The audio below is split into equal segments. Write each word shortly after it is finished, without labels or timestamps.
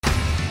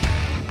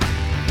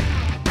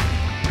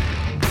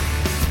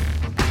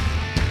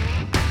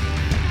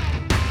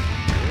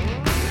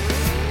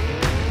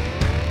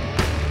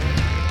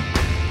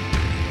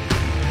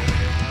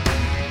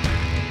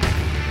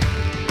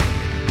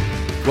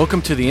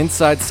Welcome to the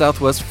Inside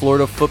Southwest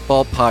Florida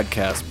Football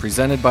Podcast,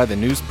 presented by the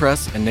News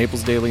Press and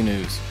Naples Daily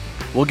News.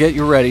 We'll get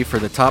you ready for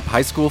the top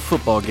high school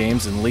football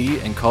games in Lee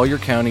and Collier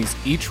counties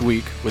each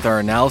week with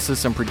our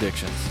analysis and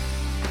predictions.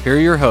 Here are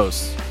your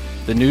hosts.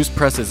 The News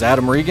Press is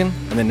Adam Regan,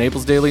 and the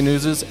Naples Daily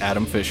News is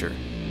Adam Fisher.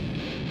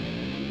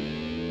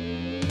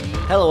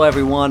 Hello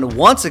everyone,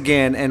 once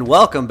again, and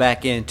welcome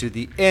back into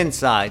the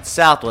Inside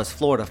Southwest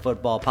Florida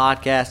Football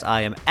Podcast.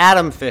 I am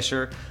Adam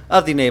Fisher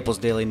of the Naples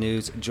Daily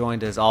News,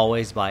 joined as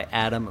always by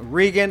Adam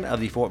Regan of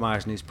the Fort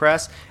Myers News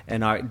Press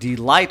and our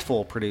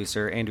delightful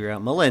producer, Andrea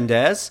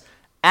Melendez.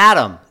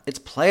 Adam, it's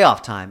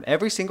playoff time.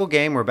 Every single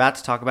game we're about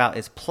to talk about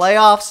is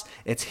playoffs.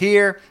 It's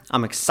here.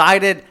 I'm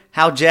excited.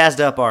 How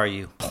jazzed up are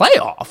you?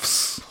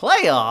 Playoffs?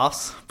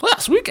 Playoffs?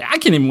 I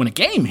can't even win a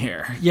game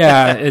here.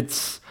 Yeah,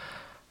 it's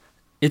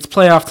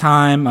playoff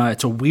time.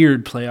 It's a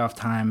weird playoff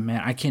time,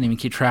 man. I can't even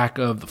keep track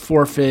of the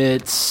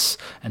forfeits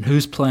and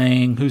who's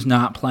playing, who's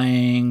not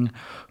playing,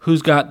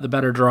 who's got the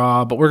better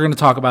draw. But we're going to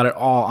talk about it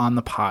all on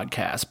the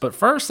podcast. But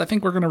first, I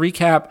think we're going to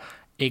recap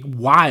a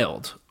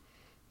wild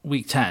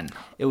Week 10.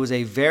 It was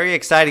a very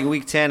exciting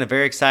Week 10, a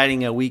very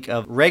exciting week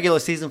of regular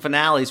season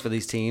finales for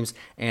these teams,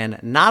 and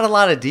not a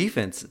lot of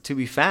defense to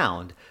be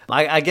found.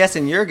 I guess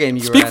in your game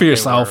you Speak for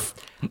yourself.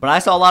 But I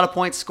saw a lot of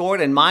points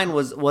scored, and mine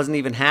wasn't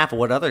even half of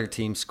what other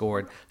teams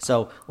scored.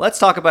 So let's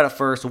talk about it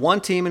first. One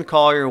team in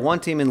Collier,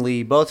 one team in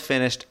Lee, both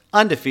finished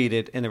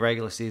undefeated in the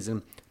regular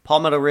season.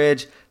 Palmetto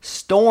Ridge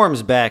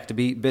storms back to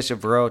beat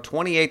Bishop Verot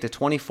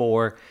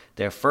 28-24,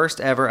 their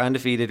first ever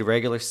undefeated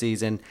regular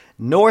season.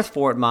 North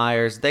Fort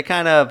Myers, they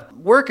kind of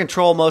were in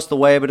control most of the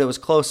way, but it was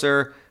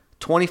closer.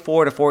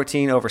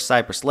 24-14 over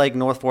Cypress Lake.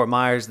 North Fort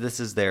Myers, this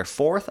is their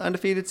fourth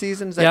undefeated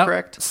season, is that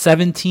correct?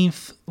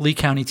 17th Lee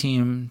County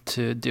team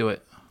to do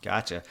it.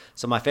 Gotcha.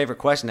 So my favorite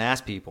question to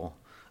ask people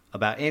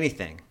about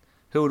anything,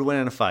 who would win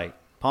in a fight?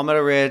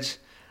 Palmetto Ridge,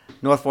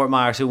 North Fort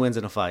Myers, who wins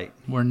in a fight?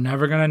 We're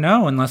never going to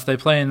know unless they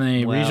play in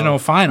the regional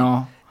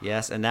final.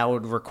 Yes, and that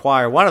would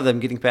require one of them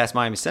getting past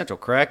Miami Central,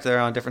 correct? They're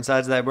on different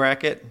sides of that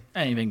bracket?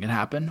 Anything can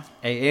happen.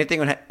 Hey, anything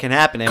can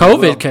happen.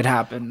 COVID could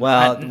happen.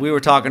 Well, we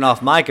were talking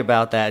off mic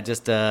about that.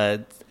 Just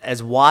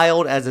as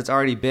wild as it's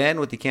already been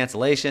with the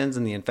cancellations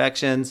and the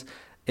infections,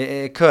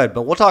 it could.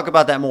 But we'll talk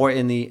about that more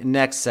in the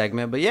next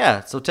segment. But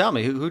yeah, so tell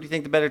me, who do you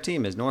think the better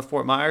team is? North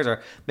Fort Myers, or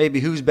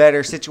maybe who's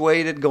better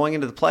situated going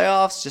into the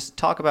playoffs? Just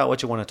talk about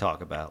what you want to talk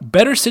about.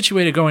 Better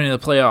situated going into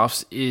the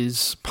playoffs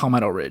is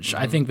Palmetto Ridge.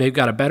 I think they've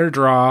got a better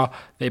draw.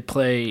 They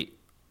play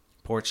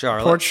Port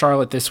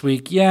Charlotte this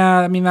week. Yeah,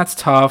 I mean, that's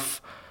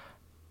tough.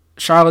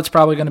 Charlotte's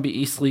probably going to be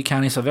East Lee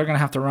County, so they're going to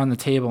have to run the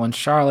table in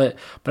Charlotte.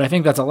 But I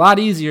think that's a lot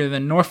easier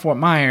than North Fort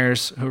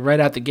Myers, who right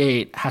out the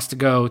gate has to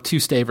go to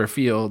Staver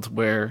Field,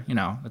 where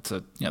it's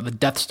the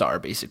Death Star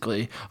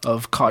basically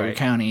of Collier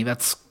County.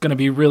 That's going to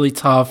be really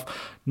tough.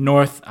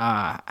 North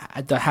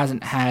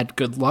hasn't had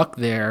good luck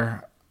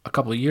there a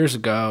couple of years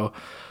ago,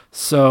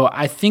 so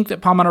I think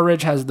that Palmetto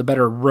Ridge has the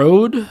better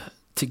road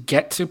to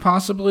get to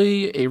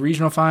possibly a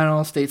regional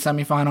final, state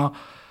semifinal,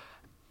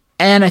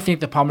 and I think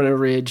that Palmetto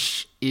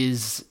Ridge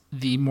is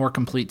the more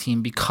complete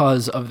team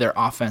because of their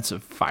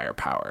offensive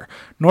firepower.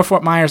 North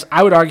Fort Myers,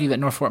 I would argue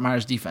that North Fort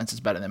Myers' defense is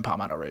better than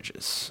Palmetto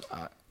Ridge's.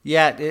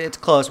 Yeah, it's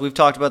close. We've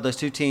talked about those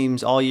two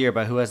teams all year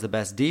about who has the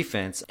best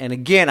defense. And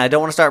again, I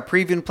don't want to start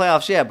previewing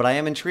playoffs yet, but I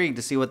am intrigued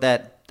to see what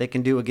they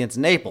can do against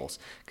Naples,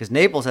 because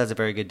Naples has a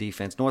very good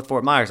defense. North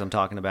Fort Myers I'm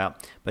talking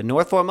about. But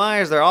North Fort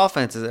Myers, their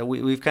offense,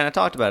 we've kind of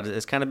talked about it.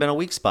 It's kind of been a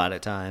weak spot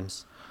at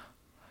times.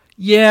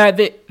 Yeah,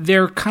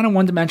 they're kind of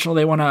one-dimensional.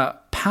 They want to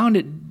pound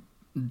it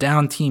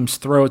down teams'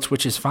 throats,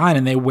 which is fine,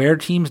 and they wear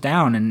teams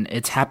down, and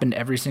it's happened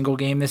every single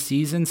game this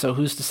season, so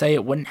who's to say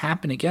it wouldn't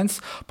happen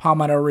against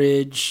Palmetto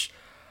Ridge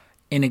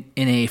in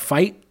a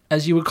fight,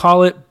 as you would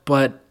call it,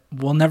 but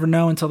we'll never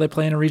know until they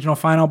play in a regional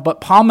final.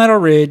 But Palmetto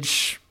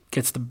Ridge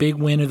gets the big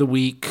win of the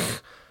week,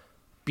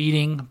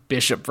 beating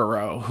Bishop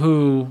Verot,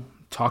 who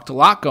talked a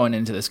lot going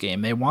into this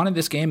game. They wanted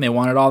this game. They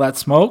wanted all that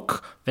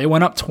smoke. They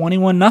went up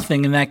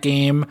 21-0 in that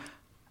game,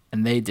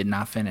 and they did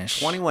not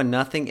finish.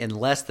 21-0 in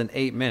less than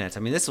 8 minutes.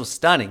 I mean, this was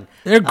stunning.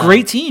 They're a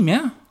great team,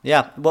 yeah.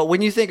 Yeah, but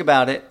when you think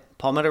about it,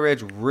 Palmetto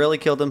Ridge really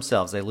killed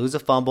themselves. They lose a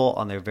fumble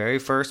on their very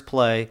first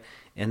play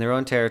in their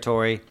own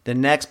territory. The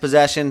next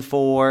possession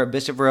for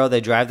Bishop Verot, they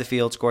drive the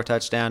field, score a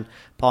touchdown.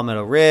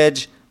 Palmetto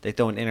Ridge, they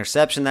throw an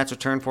interception that's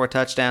returned for a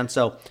touchdown.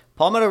 So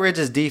Palmetto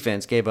Ridge's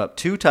defense gave up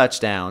 2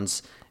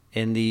 touchdowns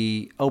in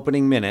the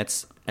opening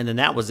minutes, and then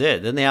that was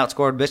it. Then they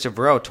outscored Bishop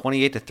Verot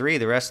 28-3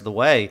 the rest of the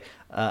way.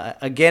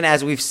 Again,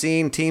 as we've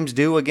seen teams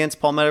do against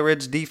Palmetto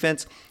Ridge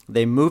defense,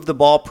 they moved the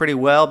ball pretty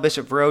well.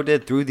 Bishop Verot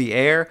did through the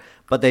air,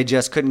 but they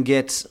just couldn't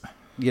get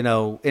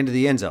into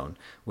the end zone,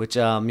 which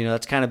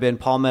that's kind of been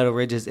Palmetto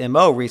Ridge's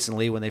MO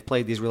recently when they've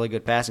played these really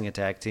good passing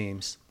attack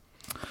teams.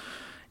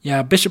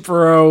 Yeah, Bishop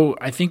Verot,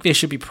 I think they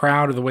should be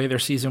proud of the way their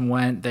season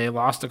went. They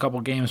lost a couple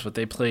games, but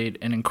they played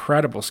an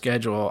incredible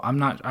schedule. I'm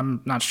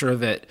not sure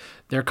that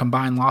their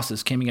combined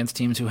losses came against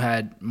teams who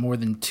had more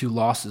than 2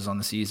 losses on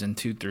the season,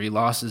 2-3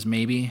 losses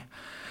maybe.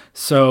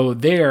 So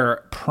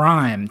they're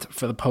primed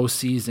for the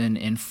postseason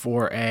in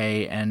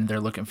 4A, and they're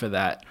looking for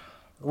that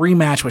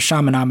rematch with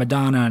Chaminade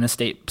Madonna in a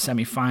state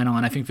semifinal,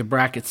 and I think the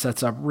bracket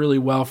sets up really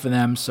well for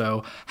them.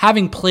 So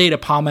having played a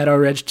Palmetto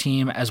Ridge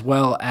team as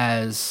well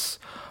as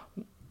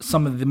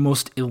some of the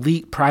most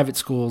elite private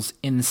schools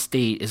in the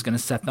state is going to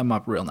set them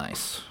up real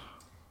nice.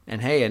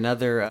 And hey,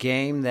 another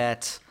game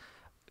that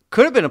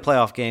could have been a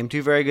playoff game.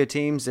 Two very good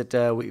teams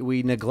that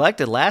we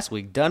neglected last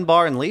week,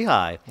 Dunbar and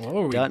Lehigh. What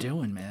were we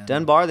doing, man?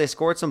 Dunbar, they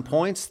scored some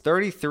points,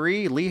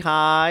 33.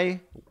 Lehigh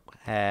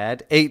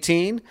had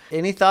 18.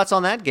 Any thoughts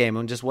on that game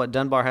and just what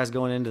Dunbar has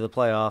going into the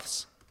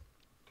playoffs?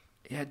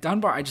 Yeah,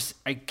 Dunbar,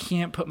 I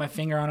can't put my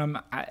finger on them.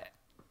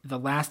 The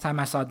last time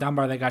I saw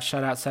Dunbar, they got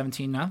shut out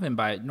 17-0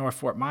 by North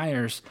Fort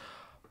Myers.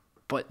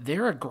 But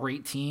they're a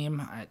great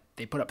team.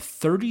 They put up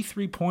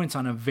 33 points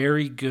on a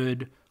very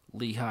good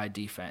Lehigh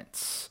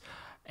defense.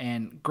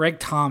 And Greg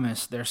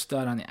Thomas, their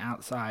stud on the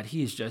outside,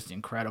 he is just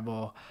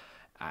incredible.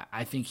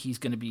 I think he's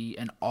going to be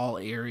an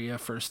all-area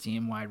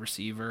first-team wide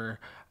receiver.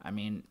 I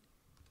mean,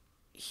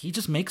 he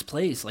just makes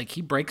plays. Like,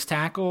 he breaks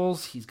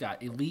tackles. He's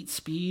got elite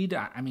speed.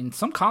 I mean,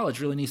 some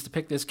college really needs to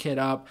pick this kid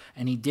up,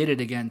 and he did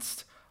it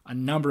against a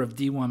number of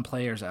D1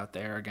 players out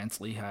there against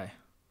Lehigh.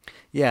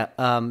 Yeah,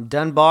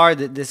 Dunbar,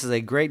 this is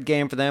a great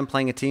game for them,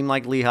 playing a team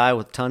like Lehigh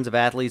with tons of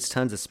athletes,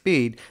 tons of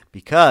speed,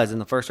 because in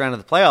the first round of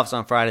the playoffs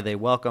on Friday, they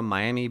welcome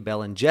Miami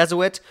Belen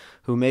Jesuit,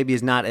 who maybe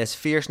is not as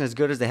fierce and as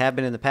good as they have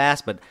been in the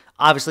past, but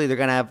obviously they're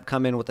going to have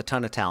come in with a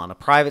ton of talent. A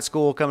private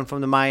school coming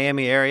from the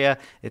Miami area,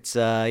 it's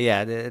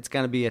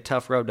going to be a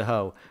tough road to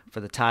hoe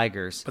for the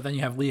Tigers. But then you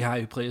have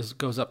Lehigh, who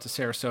goes up to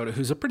Sarasota,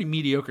 who's a pretty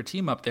mediocre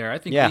team up there. I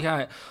think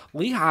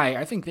Lehigh,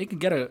 I think they can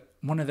get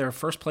one of their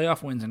first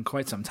playoff wins in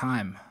quite some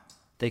time.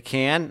 They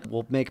can.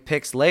 We'll make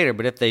picks later,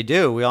 but if they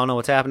do, we all know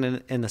what's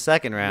happening in the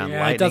second round.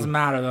 Yeah, Lightning. It doesn't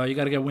matter, though. You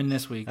got to get a win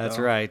this week. That's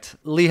right.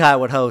 Lehigh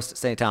would host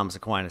St. Thomas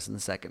Aquinas in the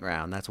second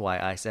round. That's why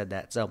I said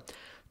that. So,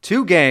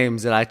 two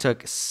games that I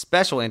took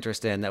special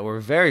interest in that were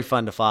very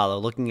fun to follow,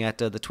 looking at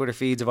the Twitter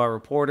feeds of our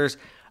reporters.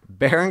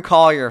 Barron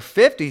Collier,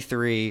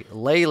 53,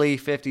 Lely,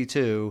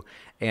 52,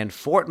 and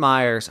Fort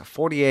Myers,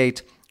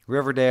 48,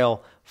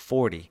 Riverdale,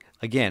 40.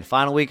 Again,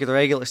 final week of the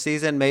regular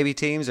season, maybe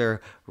teams are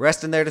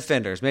resting their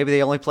defenders. Maybe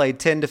they only played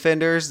 10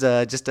 defenders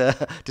just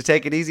to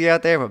take it easy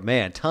out there. But,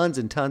 man, tons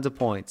and tons of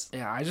points.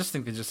 Yeah, I just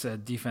think they just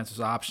said defense was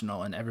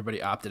optional, and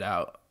everybody opted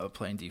out of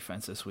playing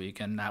defense this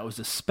week. And that was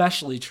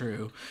especially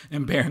true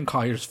in Barron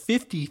Collier's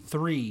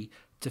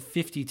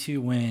 53-52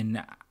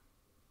 win.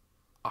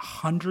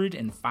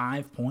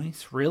 105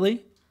 points?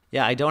 Really?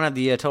 Yeah, I don't have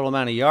the total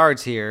amount of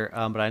yards here,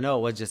 but I know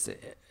it was just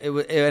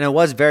it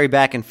was very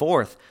back and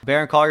forth.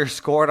 Barron Collier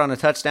scored on a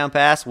touchdown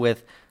pass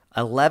with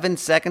 11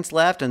 seconds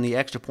left, and the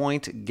extra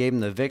point gave him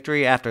the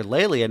victory after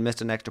Lely had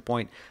missed an extra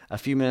point a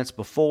few minutes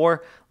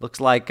before. Looks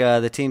like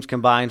the teams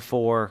combined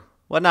for,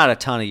 well, not a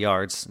ton of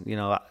yards,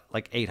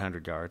 like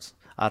 800 yards.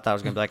 I thought it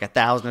was going to be like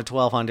 1,000 or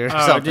 1,200 or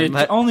something. Dude,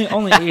 but only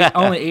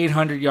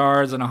 800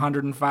 yards and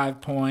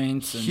 105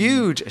 points.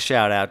 Huge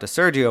shout out to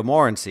Sergio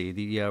Morency,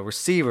 the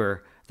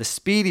receiver, the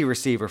speedy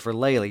receiver for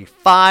Lely.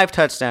 5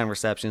 touchdown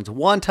receptions,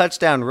 1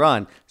 touchdown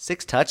run,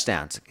 6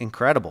 touchdowns.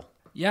 Incredible.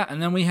 Yeah,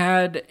 and then we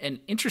had an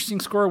interesting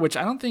score, which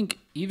I don't think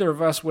either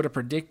of us would have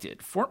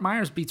predicted. Fort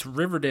Myers beats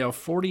Riverdale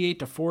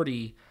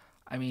 48-40.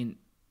 I mean,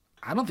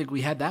 I don't think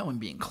we had that one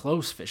being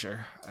close,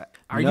 Fisher.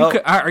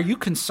 Are you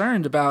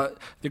concerned about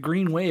the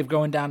Green Wave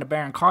going down to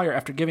Barron Collier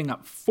after giving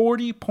up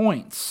 40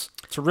 points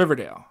to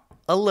Riverdale?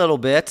 A little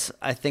bit.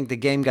 I think the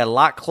game got a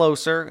lot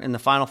closer in the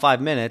final 5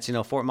 minutes.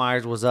 Fort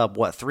Myers was up,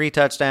 3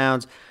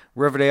 touchdowns.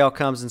 Riverdale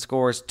comes and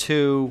scores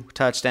 2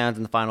 touchdowns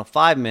in the final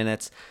 5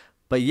 minutes.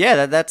 But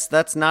yeah,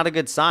 that's not a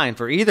good sign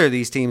for either of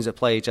these teams that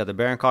play each other.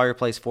 Barron Collier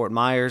plays Fort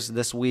Myers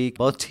this week.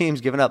 Both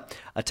teams giving up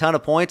a ton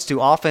of points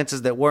to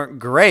offenses that weren't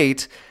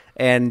great,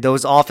 and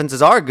those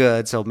offenses are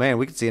good. So, man,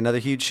 we could see another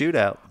huge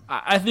shootout.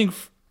 I think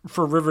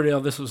for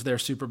Riverdale, this was their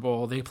Super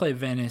Bowl. They play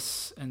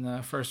Venice in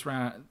the first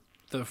round,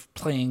 the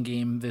playing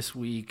game this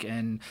week,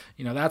 and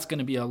that's going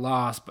to be a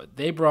loss, but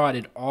they brought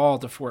it all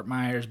to Fort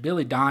Myers.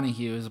 Billy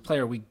Donahue is a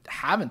player we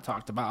haven't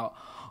talked about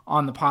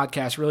on the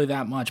podcast really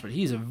that much, but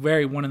he's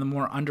one of the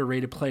more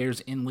underrated players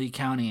in Lee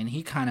County, and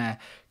he kind of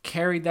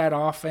carried that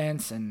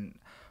offense. And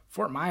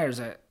Fort Myers,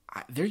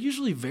 they're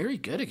usually very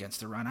good against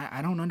the run.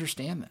 I don't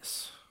understand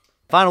this.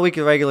 Final week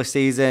of the regular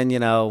season,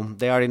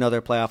 they already know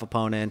their playoff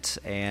opponent,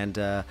 and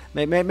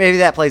maybe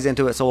that plays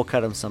into it, so we'll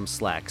cut them some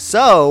slack.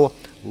 So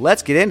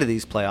let's get into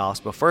these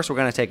playoffs, but first we're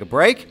going to take a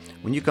break.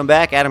 When you come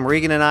back, Adam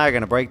Regan and I are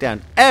going to break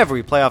down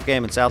every playoff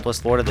game in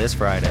Southwest Florida this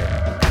Friday.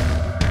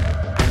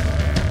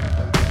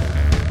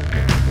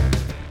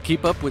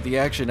 Keep up with the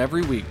action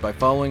every week by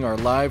following our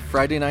live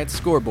Friday night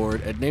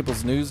scoreboard at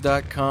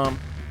NaplesNews.com,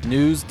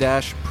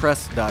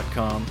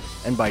 news-press.com,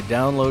 and by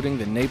downloading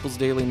the Naples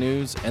Daily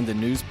News and the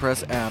News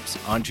Press apps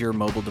onto your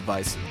mobile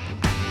devices.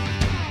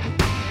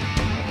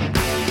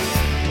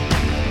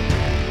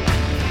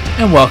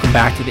 And welcome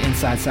back to the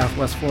Inside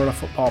Southwest Florida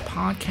Football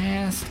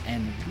Podcast,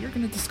 and we're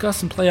going to discuss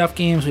some playoff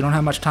games. We don't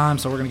have much time,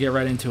 so we're going to get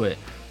right into it.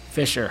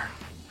 Fisher,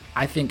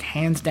 I think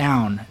hands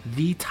down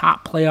the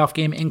top playoff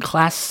game in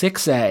Class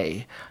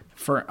 6A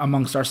for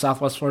amongst our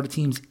Southwest Florida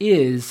teams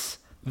is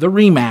the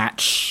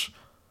rematch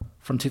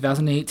from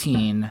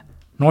 2018,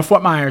 North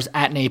Fort Myers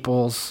at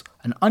Naples,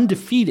 an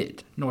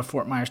undefeated North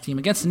Fort Myers team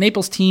against the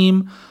Naples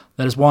team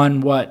that has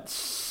won,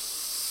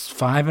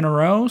 5 in a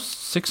row,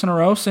 6 in a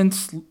row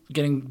since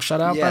getting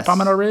shut out by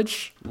Palmetto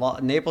Ridge.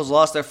 Naples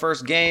lost their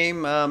first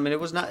game, and it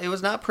was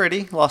not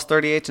pretty. Lost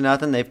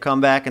 38-0. They've come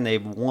back and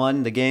they've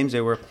won the games they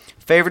were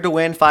favored to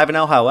win,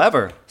 5-0.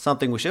 However,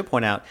 something we should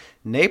point out: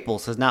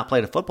 Naples has not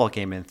played a football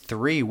game in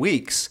 3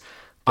 weeks.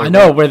 I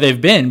know where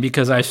they've been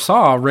because I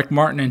saw Rick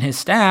Martin and his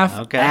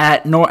staff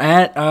at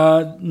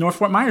North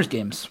Fort Myers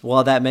games.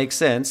 Well, that makes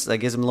sense. That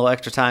gives them a little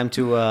extra time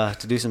to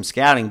do some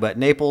scouting. But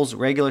Naples'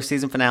 regular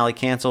season finale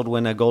canceled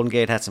when Golden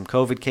Gate had some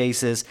COVID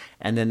cases,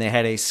 and then they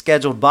had a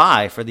scheduled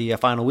bye for the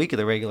final week of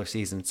the regular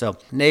season. So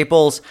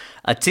Naples,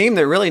 a team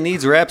that really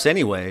needs reps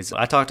anyways.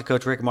 I talked to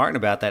Coach Rick Martin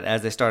about that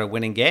as they started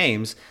winning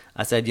games.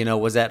 I said,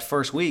 was that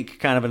first week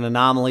kind of an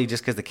anomaly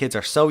just because the kids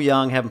are so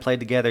young, haven't played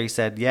together? He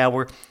said, yeah,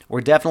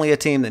 we're definitely a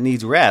team that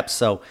needs reps.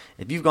 So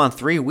if you've gone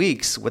 3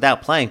 weeks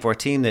without playing for a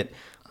team that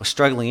was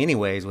struggling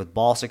anyways with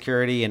ball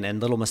security and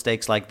little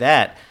mistakes like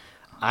that,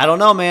 I don't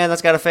know, man.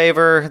 That's got to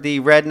favor the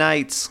Red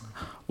Knights.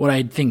 What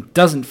I think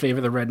doesn't favor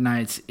the Red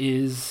Knights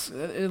is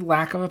a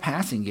lack of a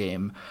passing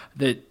game.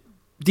 The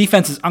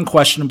defense is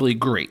unquestionably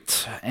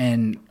great,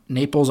 and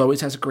Naples always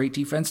has a great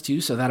defense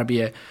too, so that'll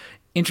be a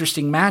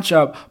interesting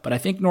matchup, but I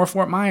think North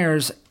Fort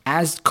Myers,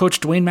 as Coach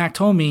Dwayne Mack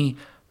told me,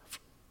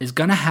 is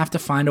going to have to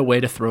find a way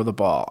to throw the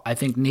ball. I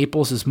think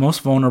Naples is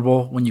most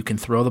vulnerable when you can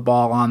throw the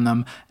ball on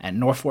them, and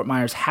North Fort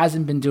Myers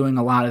hasn't been doing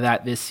a lot of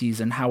that this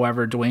season.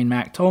 However, Dwayne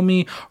Mack told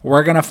me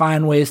we're going to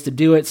find ways to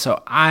do it,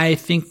 so I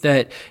think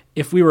that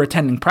if we were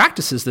attending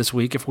practices this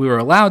week, if we were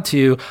allowed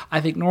to,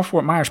 I think North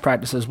Fort Myers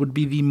practices would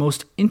be the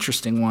most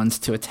interesting ones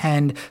to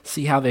attend,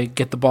 see how they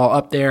get the ball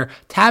up there.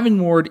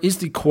 Tavin Ward is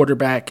the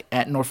quarterback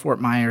at North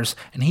Fort Myers,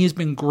 and he has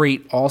been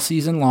great all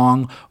season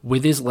long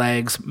with his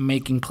legs,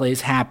 making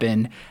plays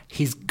happen.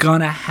 He's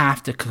going to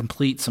have to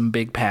complete some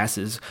big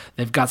passes.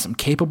 They've got some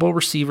capable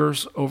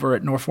receivers over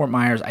at North Fort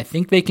Myers. I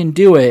think they can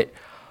do it,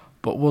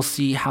 but we'll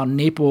see how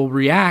Naples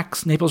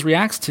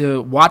reacts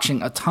to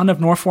watching a ton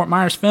of North Fort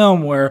Myers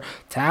film where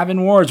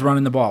Tavin Ward's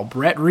running the ball,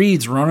 Brett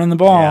Reed's running the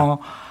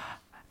ball,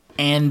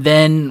 and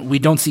then we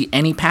don't see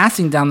any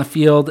passing down the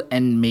field,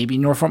 and maybe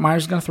North Fort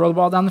Myers is going to throw the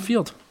ball down the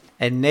field.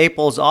 And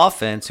Naples'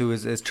 offense, who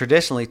is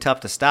traditionally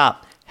tough to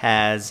stop,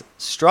 has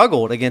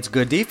struggled against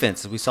good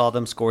defenses. We saw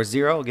them score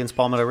 0 against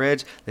Palmetto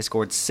Ridge. They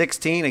scored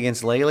 16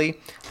 against Lely.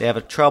 They have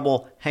a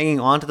trouble hanging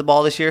on to the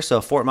ball this year, so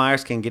if Fort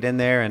Myers can get in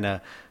there and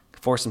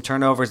force some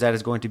turnovers, that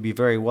is going to be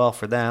very well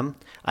for them.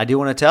 I do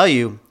want to tell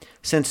you,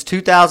 since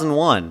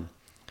 2001,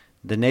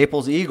 the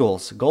Naples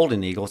Eagles,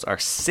 Golden Eagles, are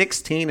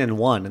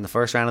 16-1 in the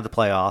first round of the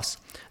playoffs.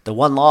 The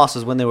one loss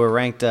is when they were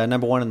ranked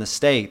number 1 in the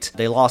state.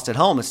 They lost at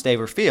home at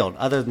Staver Field.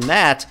 Other than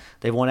that,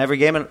 they've won every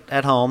game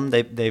at home.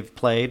 They've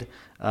played,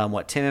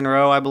 10 in a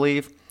row, I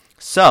believe.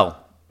 So,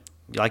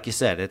 like you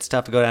said, it's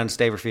tough to go down to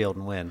Staver Field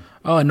and win.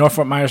 Oh, and North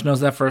Fort Myers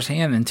knows that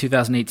firsthand. In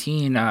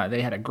 2018,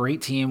 they had a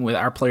great team with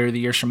our player of the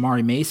year,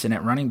 Shamari Mason,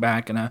 at running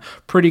back, and a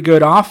pretty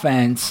good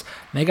offense.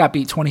 They got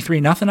beat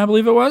 23-0, I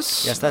believe it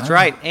was. Yes, that's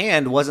right.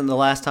 And wasn't the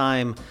last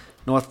time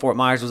North Fort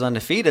Myers was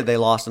undefeated, they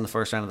lost in the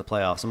first round of the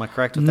playoffs. Am I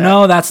correct with that?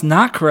 No, that's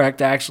not correct,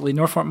 actually.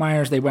 North Fort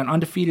Myers, they went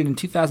undefeated in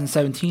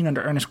 2017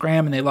 under Ernest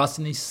Graham, and they lost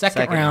in the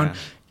second round.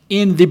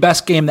 In the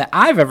best game that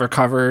I've ever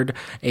covered,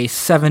 a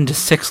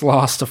 7-6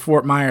 loss to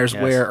Fort Myers,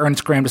 where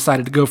Ernest Graham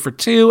decided to go for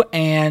 2,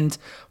 and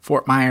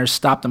Fort Myers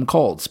stopped them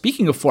cold.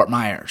 Speaking of Fort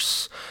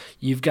Myers,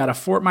 you've got a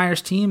Fort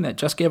Myers team that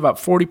just gave up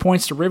 40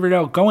 points to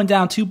Riverdale, going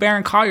down to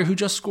Barron Collier, who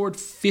just scored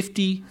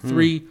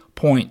 53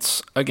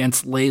 points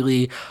against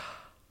Lely.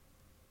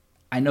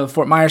 I know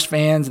Fort Myers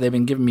fans, they've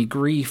been giving me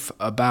grief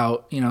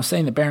about,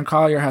 saying that Barron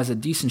Collier has a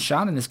decent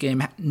shot in this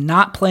game,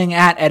 not playing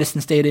at Edison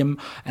Stadium.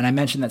 And I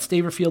mentioned that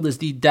Staver Field is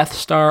the Death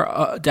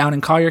Star down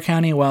in Collier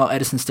County. Well,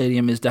 Edison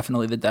Stadium is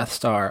definitely the Death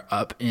Star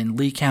up in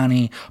Lee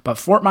County. But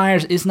Fort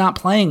Myers is not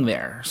playing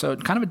there. So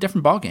kind of a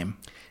different ballgame.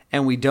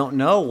 And we don't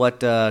know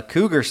what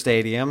Cougar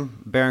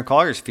Stadium, Barron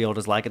Collier's field,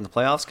 is like in the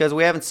playoffs because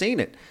we haven't seen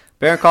it.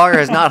 Barron Collier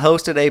has not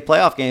hosted a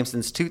playoff game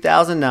since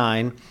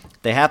 2009.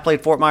 They have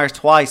played Fort Myers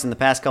twice in the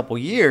past couple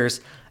years,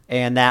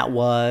 and that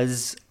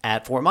was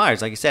at Fort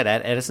Myers. Like you said,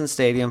 at Edison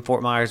Stadium,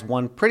 Fort Myers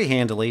won pretty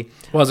handily.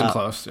 Wasn't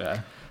close,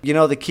 yeah.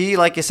 The key,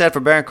 like you said, for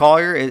Barron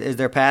Collier is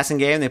their passing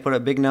game. They put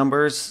up big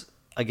numbers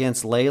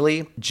against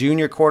Lely.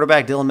 Junior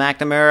quarterback Dylan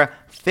McNamara,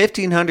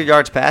 1,500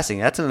 yards passing.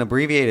 That's an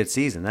abbreviated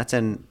season. That's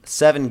in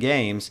 7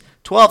 games,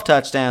 12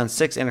 touchdowns,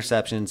 6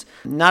 interceptions.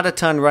 Not a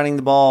ton running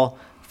the ball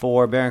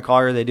for Barron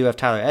Collier. They do have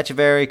Tyler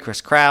Echeverry,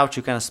 Chris Crouch,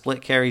 who kind of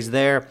split carries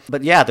there.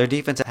 But yeah, their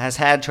defense has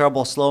had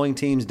trouble slowing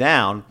teams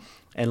down.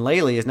 And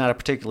Lely is not a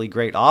particularly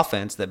great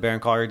offense that Barron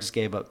Collier just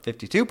gave up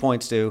 52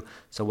 points to.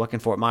 So what can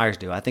Fort Myers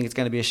do? I think it's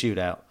going to be a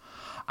shootout.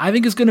 I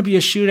think it's going to be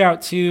a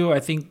shootout too. I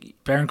think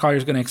Barron Collier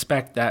is going to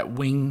expect that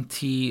wing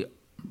T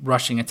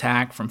rushing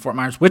attack from Fort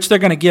Myers, which they're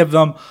going to give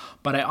them.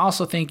 But I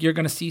also think you're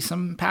going to see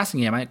some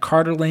passing game.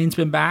 Carter Lane's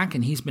been back,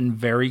 and he's been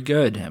very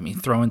good. I mean,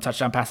 throwing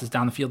touchdown passes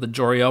down the field to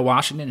Joriel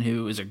Washington,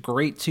 who is a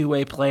great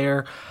two-way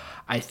player.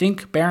 I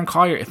think Barron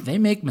Collier, if they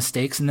make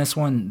mistakes in this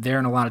one, they're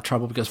in a lot of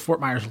trouble because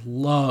Fort Myers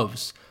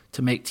loves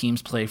to make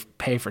teams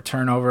pay for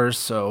turnovers.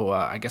 So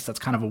I guess that's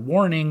kind of a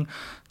warning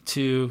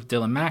to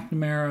Dylan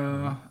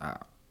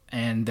McNamara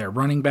and their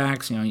running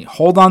backs. You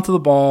hold on to the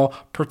ball,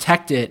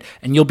 protect it,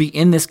 and you'll be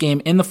in this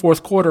game in the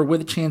fourth quarter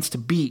with a chance to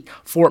beat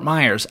Fort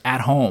Myers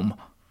at home.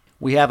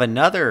 We have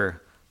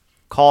another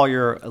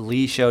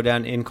Collier-Lee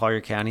showdown in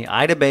Collier County.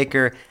 Ida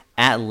Baker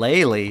at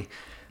Lely.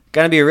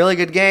 Going to be a really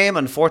good game.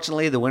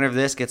 Unfortunately, the winner of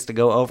this gets to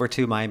go over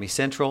to Miami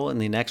Central in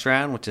the next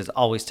round, which is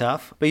always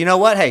tough. But you know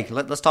what? Hey,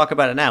 let's talk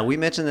about it now. We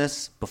mentioned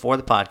this before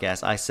the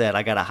podcast. I said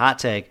I got a hot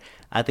take.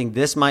 I think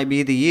this might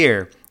be the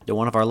year that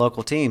one of our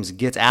local teams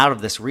gets out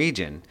of this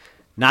region.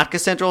 Not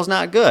because Central is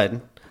not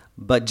good,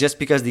 but just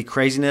because the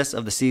craziness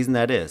of the season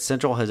that is.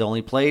 Central has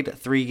only played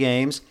 3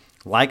 games.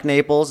 Like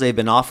Naples, they've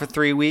been off for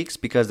 3 weeks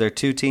because their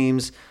 2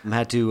 teams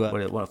had to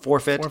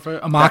forfeit.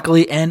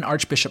 Immokalee and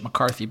Archbishop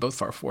McCarthy both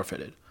are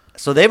forfeited.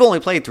 So they've only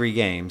played 3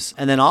 games.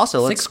 And then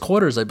also 6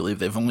 quarters, I believe,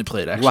 they've only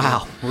played, actually.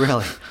 Wow,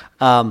 really?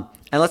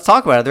 And let's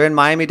talk about it. They're in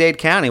Miami-Dade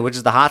County, which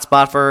is the hot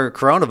spot for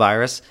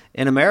coronavirus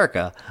in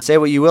America. Say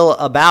what you will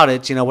about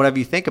it, whatever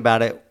you think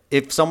about it.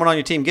 If someone on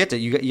your team gets it,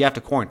 you have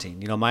to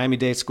quarantine.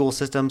 Miami-Dade school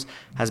systems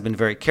has been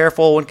very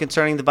careful when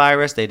concerning the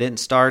virus. They didn't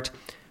start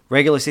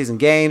regular season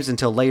games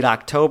until late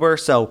October.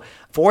 So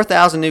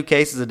 4,000 new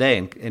cases a day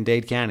in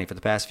Dade County for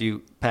the past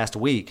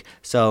week.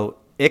 So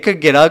it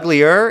could get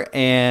uglier,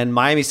 and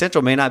Miami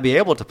Central may not be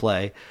able to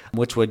play,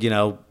 which would,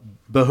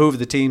 behoove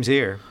the teams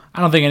here.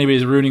 I don't think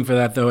anybody's rooting for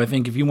that, though. I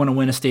think if you want to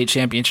win a state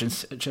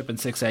championship in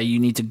 6A, you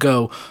need to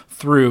go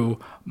through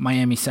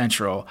Miami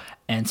Central.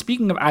 And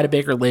speaking of Ida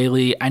Baker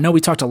Lely, I know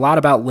we talked a lot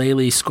about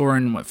Lely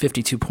scoring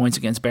 52 points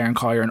against Barron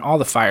Collier and all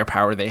the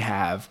firepower they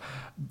have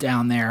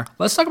down there.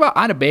 Let's talk about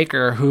Ida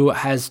Baker, who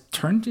has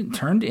turned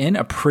in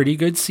a pretty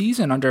good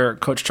season under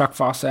Coach Chuck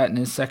Fawcett in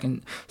his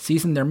second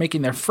season. They're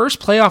making their first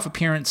playoff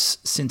appearance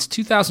since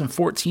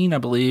 2014, I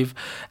believe,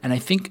 and I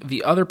think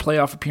the other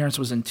playoff appearance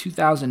was in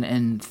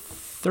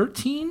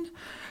 2013.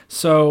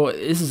 So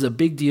this is a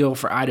big deal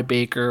for Ida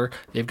Baker.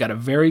 They've got a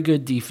very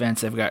good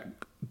defense. They've got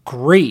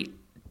great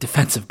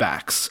defensive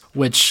backs,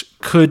 which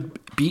could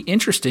be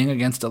interesting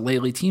against a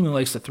Lely team who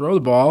likes to throw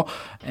the ball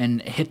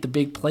and hit the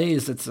big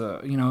plays. That's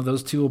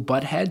those two will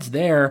butt heads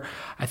there.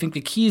 I think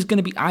the key is going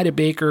to be Ida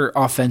Baker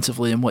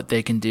offensively and what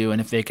they can do,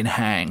 and if they can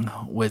hang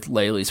with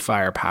Lely's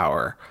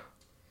firepower.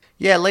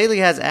 Yeah, Lely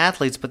has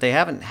athletes, but they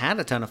haven't had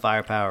a ton of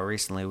firepower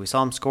recently. We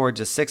saw them score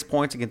just 6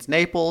 points against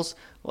Naples.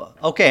 Well,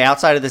 okay,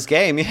 outside of this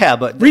game, yeah,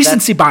 but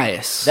recency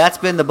bias. That's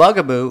been the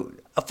bugaboo.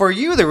 For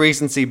you, the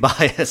recency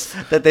bias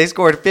that they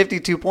scored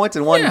 52 points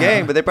in one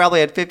game, but they probably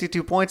had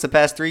 52 points the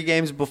past 3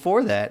 games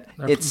before that.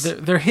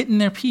 They're hitting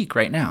their peak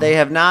right now. They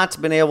have not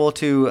been able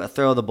to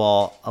throw the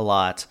ball a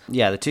lot.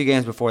 Yeah, the 2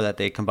 games before that,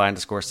 they combined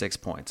to score 6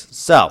 points.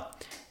 So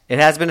it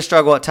has been a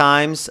struggle at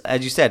times.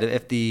 As you said,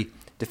 if the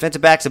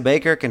defensive backs of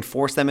Baker can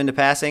force them into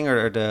passing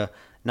or to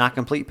not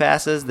complete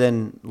passes,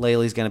 then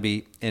Lely's going to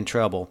be in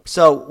trouble.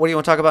 So what do you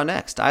want to talk about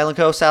next? Island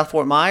Coast, South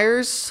Fort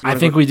Myers? I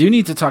think we do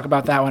need to talk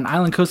about that one.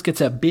 Island Coast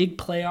gets a big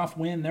playoff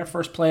win, their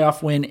first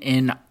playoff win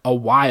in a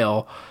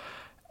while,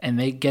 and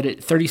they get it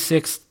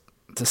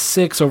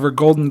 36-6 over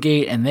Golden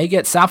Gate, and they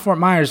get South Fort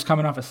Myers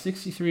coming off a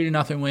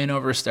 63-0 win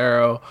over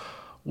Estero,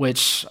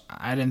 which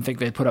I didn't think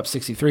they'd put up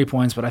 63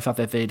 points, but I thought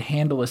that they'd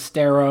handle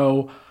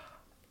Estero.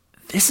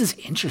 This is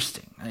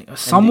interesting.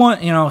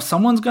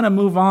 Someone's going to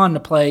move on to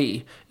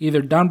play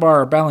either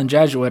Dunbar or Bell and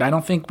Jesuit. I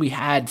don't think we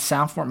had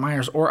South Fort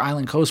Myers or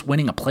Island Coast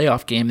winning a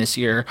playoff game this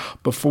year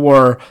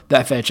before the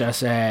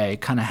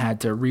FHSA kind of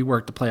had to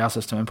rework the playoff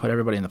system and put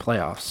everybody in the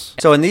playoffs.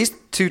 So, and these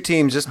 2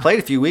 teams just played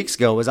a few weeks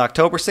ago. It was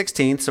October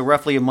 16th, so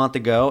roughly a month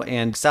ago,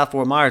 and South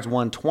Fort Myers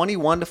won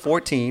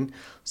 21-14.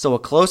 So a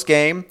close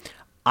game.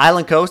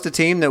 Island Coast, a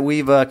team that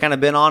we've kind of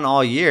been on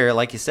all year.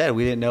 Like you said,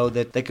 we didn't know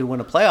that they could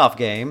win a playoff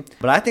game,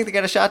 but I think they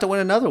got a shot to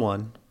win another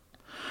one.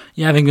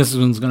 Yeah, I think this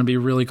one's going to be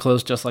really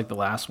close, just like the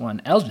last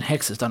one. Elgin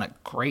Hicks has done a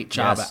great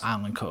job at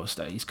Island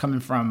Coast. He's coming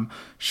from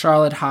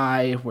Charlotte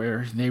High,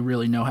 where they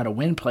really know how to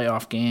win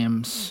playoff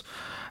games.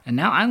 And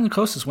now Island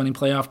Coast is winning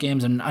playoff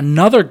games, and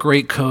another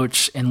great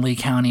coach in Lee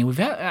County. We've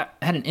had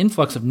an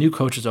influx of new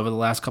coaches over the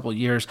last couple of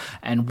years,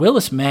 and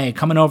Willis May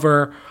coming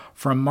over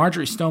from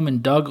Marjorie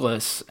Stoneman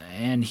Douglas,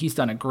 and he's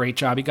done a great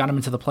job. He got them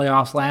into the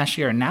playoffs last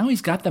year, and now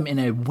he's got them in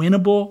a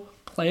winnable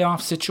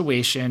playoff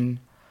situation.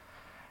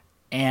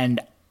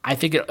 And I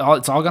think it's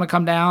all going to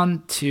come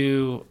down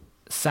to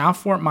South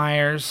Fort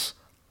Myers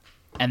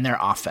and their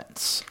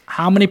offense.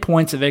 How many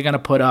points are they going to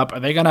put up?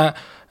 Are they going to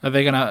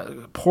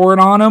pour it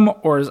on them,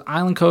 or is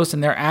Island Coast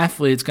and their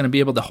athletes going to be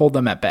able to hold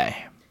them at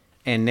bay?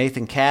 And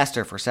Nathan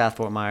Castor for South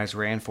Fort Myers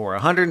ran for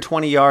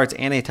 120 yards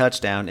and a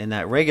touchdown in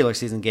that regular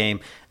season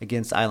game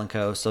against Island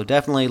Coast. So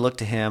definitely look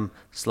to him,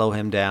 slow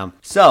him down.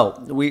 So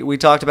we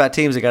talked about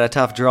teams that got a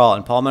tough draw.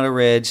 And Palmetto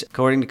Ridge,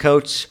 according to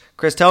Coach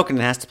Chris Tokenen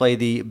has to play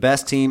the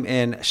best team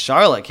in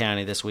Charlotte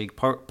County this week.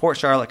 Port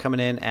Charlotte coming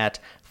in at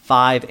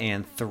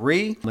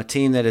 5-3, a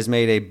team that has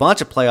made a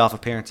bunch of playoff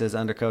appearances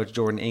under Coach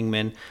Jordan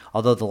Ingman.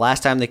 Although the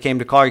last time they came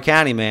to Collier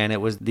County, man, it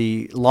was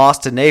the loss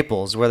to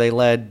Naples where they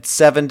led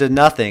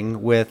 7-0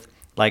 with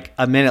like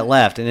a minute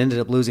left and ended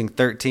up losing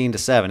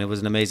 13-7. It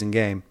was an amazing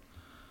game.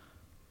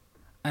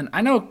 And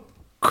I know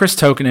Chris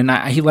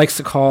Tokenen, he likes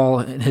to call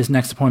his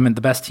next appointment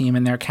the best team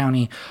in their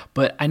county,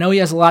 but I know he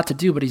has a lot to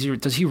do, but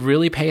does he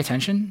really pay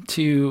attention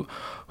to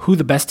who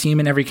the best team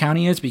in every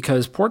county is?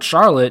 Because Port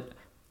Charlotte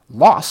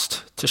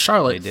lost to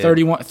Charlotte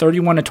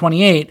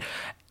 31-28,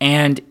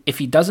 and if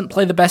he doesn't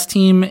play the best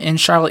team in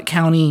Charlotte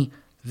County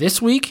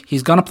this week,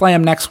 he's going to play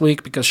him next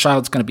week because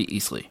Charlotte's going to beat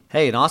Eastleigh.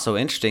 Hey, and also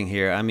interesting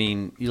here, I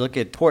mean, you look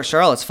at Port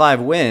Charlotte's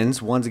 5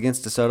 wins. One's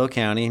against DeSoto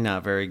County,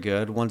 not very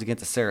good. One's against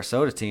the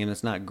Sarasota team.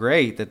 It's not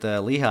great that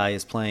the Lehigh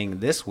is playing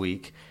this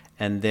week.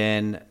 And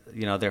then,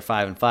 they're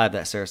 5-5,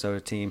 that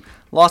Sarasota team.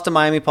 Lost to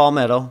Miami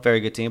Palmetto, very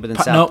good team. But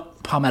then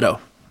Palmetto.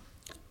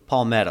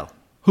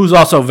 Who's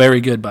also very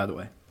good, by the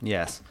way.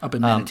 Yes. Up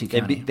in Manatee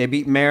County. They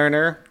beat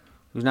Mariner,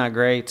 who's not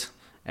great.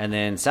 And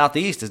then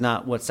Southeast is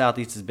not what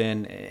Southeast has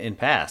been in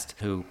past,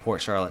 who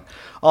Port Charlotte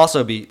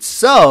also beat.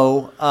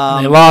 So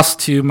they lost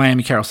to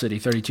Miami Carroll City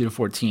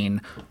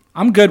 32-14.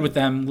 I'm good with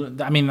them.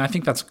 I mean, I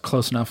think that's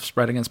close enough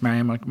spread against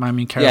Miami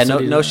Carroll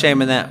City. Yeah, no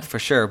shame in that for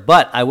sure.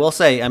 But I will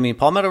say, I mean,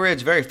 Palmetto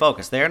Ridge very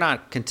focused. They're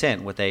not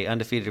content with a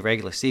undefeated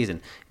regular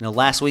season.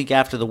 Last week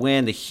after the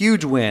win, the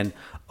huge win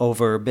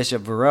over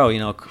Bishop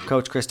Verot,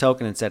 Coach Chris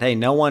Tokenen said, hey,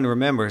 no one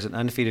remembers an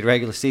undefeated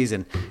regular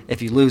season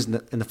if you lose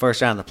in the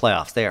first round of the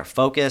playoffs. They are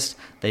focused.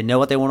 They know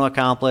what they want to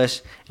accomplish,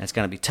 and it's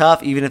going to be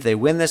tough. Even if they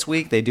win this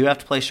week, they do have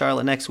to play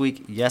Charlotte next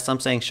week. Yes, I'm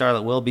saying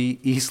Charlotte will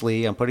beat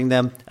Eastleigh. I'm putting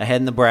them ahead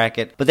in the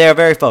bracket, but they are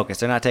very focused.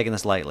 They're not taking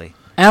this lightly.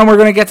 And we're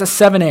going to get to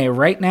 7A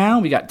right now.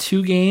 We got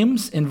 2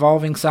 games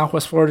involving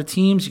Southwest Florida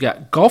teams. You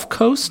got Gulf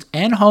Coast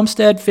and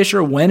Homestead.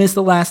 Fisher, when is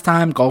the last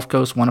time Gulf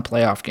Coast won a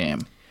playoff game?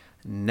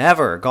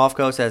 Never. Gulf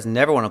Coast has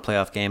never won a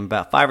playoff game.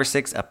 About 5 or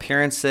 6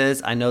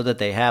 appearances. I know that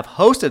they have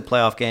hosted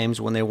playoff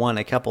games when they won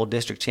a couple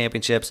district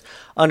championships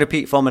under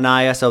Pete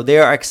Fomanaya. So they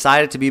are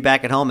excited to be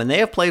back at home, and they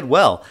have played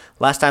well.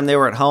 Last time they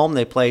were at home,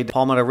 they played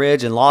Palmetto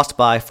Ridge and lost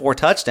by 4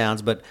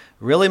 touchdowns, but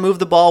really moved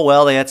the ball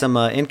well. They had some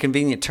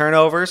inconvenient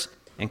turnovers.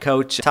 And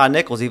Coach Todd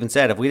Nichols even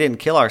said if we didn't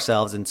kill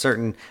ourselves in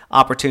certain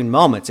opportune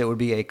moments, it would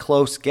be a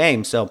close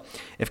game. So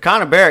if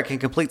Connor Barrett can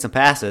complete some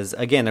passes,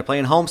 again, they're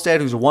playing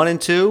Homestead, who's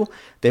 1-2.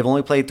 They've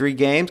only played 3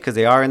 games because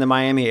they are in the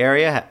Miami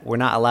area. We're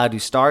not allowed to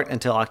start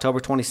until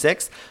October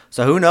 26th.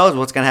 So who knows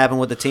what's going to happen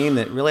with the team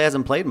that really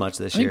hasn't played much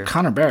this year.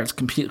 Connor Barrett's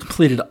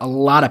completed a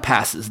lot of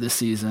passes this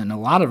season. A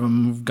lot of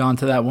them have gone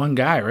to that one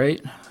guy,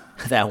 right?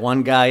 That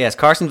one guy, yes.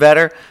 Carson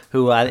Vetter,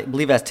 who I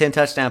believe has 10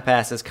 touchdown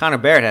passes. Connor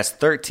Barrett has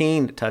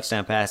 13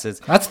 touchdown passes.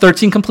 That's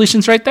 13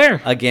 completions right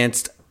there.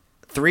 Against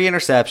 3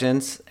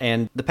 interceptions.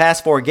 And the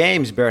past 4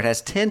 games, Barrett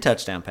has 10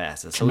 touchdown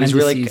passes. So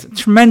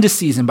tremendous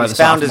season by the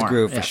sophomore. He's found his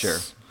groove for sure.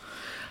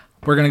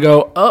 We're going to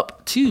go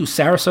up to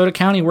Sarasota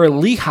County where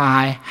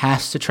Lehigh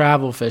has to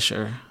travel,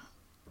 Fisher.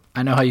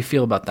 I know how you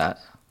feel about that.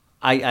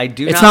 I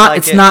do it's not like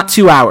It's it. not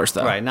 2 hours,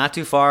 though. Right, not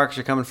too far because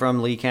you're coming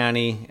from Lee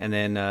County and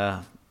then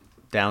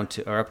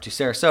up to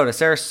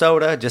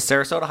Sarasota. Just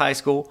Sarasota High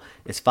School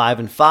is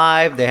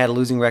 5-5. They had a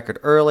losing record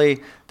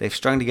early. They've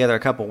strung together a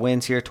couple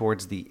wins here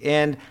towards the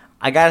end.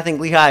 I got to think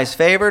Lehigh is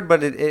favored,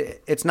 but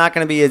it's not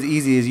going to be as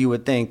easy as you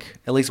would think.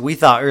 At least we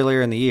thought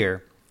earlier in the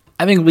year.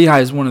 I think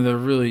Lehigh is one of the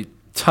really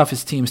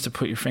toughest teams to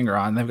put your finger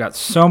on. They've got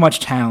so much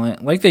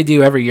talent, like they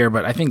do every year,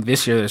 but I think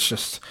this year it's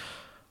just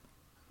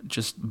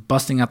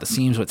busting out the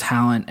seams with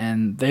talent,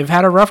 and they've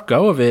had a rough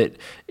go of it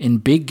in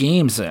big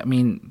games. I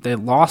mean, they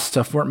lost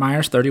to Fort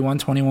Myers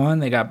 31-21.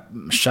 They got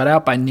shut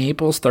out by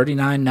Naples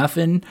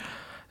 39-0.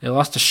 They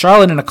lost to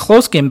Charlotte in a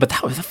close game, but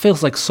that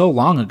feels like so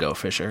long ago,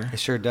 Fisher. It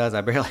sure does.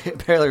 I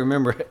barely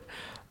remember it.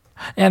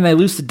 And they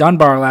lose to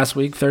Dunbar last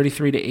week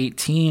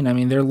 33-18. I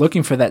mean, they're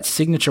looking for that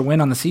signature win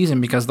on the season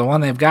because the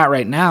one they've got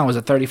right now is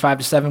a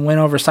 35-7 win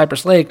over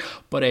Cypress Lake,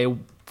 but a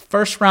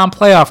first-round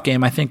playoff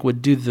game I think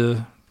would do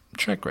the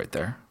trick right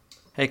there.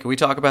 Hey, can we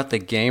talk about the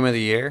game of the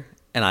year?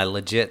 And I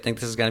legit think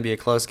this is going to be a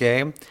close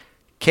game.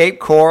 Cape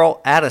Coral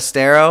at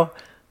Estero.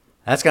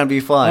 That's going to be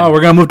fun. Oh,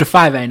 we're going to move to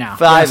 5A now.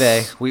 5A.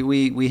 Yes.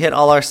 We hit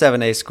all our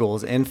 7A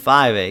schools in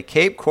 5A.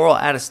 Cape Coral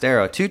at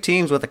Estero. 2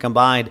 teams with a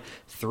combined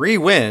 3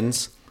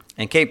 wins.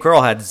 And Cape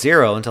Coral had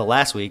 0 until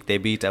last week. They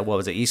beat,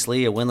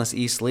 Eastleigh, a winless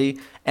Eastleigh.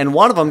 And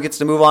one of them gets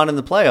to move on in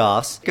the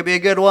playoffs. Could be a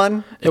good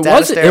one. It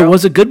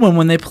was a good one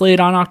when they played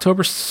on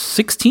October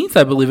 16th,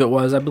 I believe it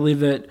was. I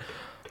believe that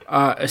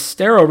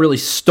Estero really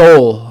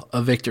stole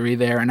a victory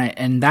there,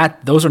 and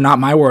those are not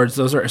my words.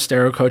 Those are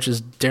Estero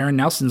coach's Darren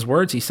Nelson's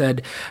words. He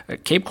said,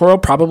 Cape Coral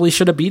probably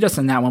should have beat us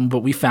in that one, but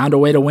we found a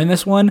way to win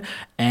this one,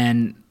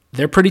 and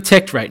they're pretty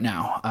ticked right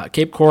now.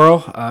 Cape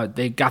Coral,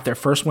 they got their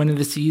first win of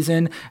the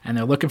season, and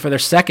they're looking for their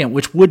second,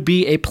 which would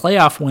be a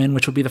playoff win,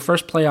 which would be the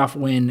first playoff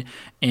win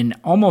in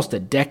almost a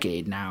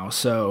decade now.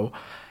 So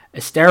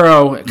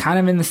Estero, kind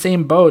of in the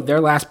same boat. Their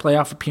last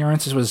playoff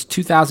appearances was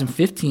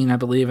 2015, I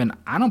believe, and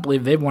I don't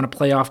believe they've won a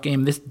playoff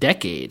game this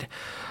decade.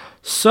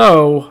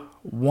 So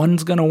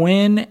one's going to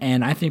win,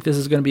 and I think this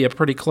is going to be a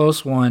pretty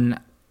close one.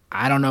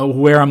 I don't know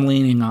where I'm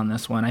leaning on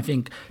this one. I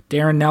think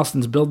Darren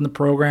Nelson's building the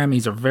program.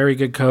 He's a very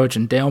good coach,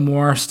 and Dale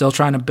Moore still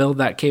trying to build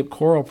that Cape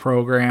Coral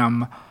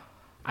program.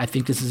 I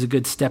think this is a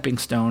good stepping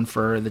stone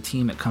for the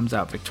team that comes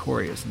out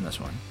victorious in this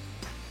one.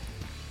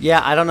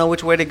 Yeah, I don't know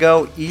which way to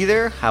go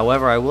either.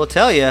 However, I will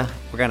tell you,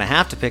 we're going to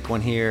have to pick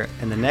one here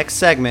in the next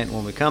segment.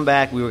 When we come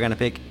back, we were going to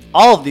pick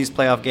all of these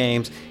playoff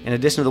games in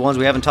addition to the ones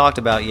we haven't talked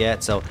about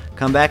yet. So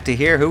come back to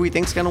hear who we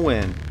think's going to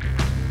win.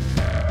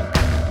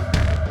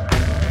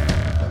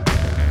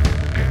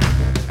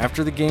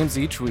 After the games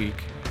each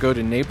week, go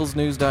to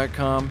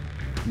naplesnews.com,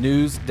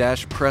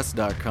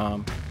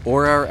 news-press.com,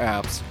 or our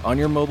apps on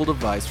your mobile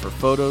device for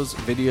photos,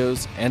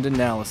 videos, and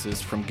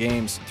analysis from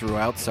games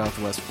throughout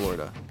Southwest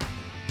Florida.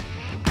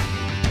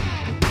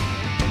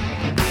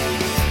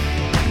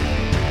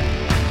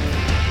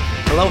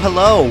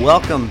 Hello.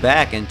 Welcome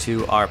back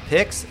into our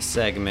picks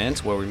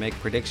segment where we make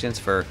predictions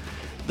for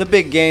the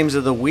big games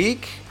of the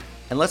week.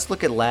 And let's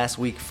look at last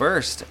week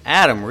first.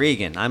 Adam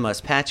Regan, I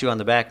must pat you on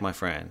the back, my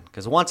friend,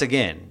 because once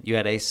again, you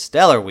had a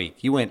stellar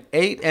week. You went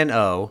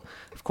 8-0.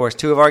 Of course,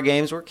 2 of our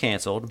games were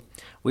canceled.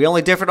 We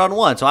only differed on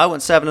 1, so I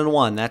went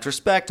 7-1. That's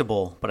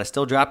respectable, but I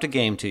still dropped a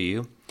game to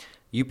you.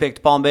 You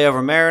picked Palm Bay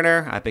over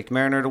Mariner. I picked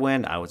Mariner to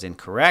win. I was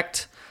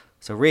incorrect.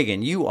 So,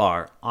 Regan, you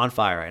are on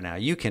fire right now.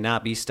 You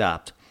cannot be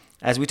stopped.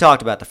 As we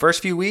talked about, the first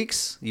few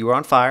weeks, you were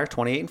on fire,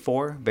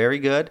 28-4, very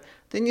good.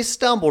 Then you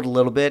stumbled a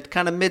little bit,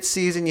 kind of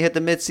mid-season. You hit the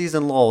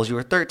mid-season lulls. You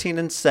were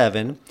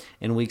 13-7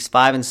 in weeks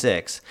 5 and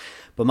 6.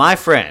 But my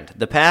friend,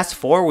 the past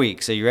 4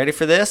 weeks, are you ready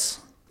for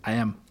this? I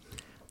am.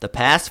 The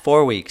past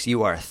 4 weeks,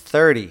 you are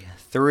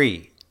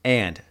 33-2,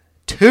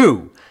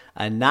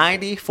 a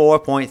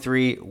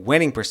 94.3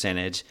 winning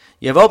percentage.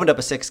 You have opened up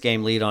a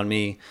 6-game lead on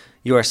me.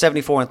 You are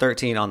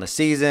 74-13 on the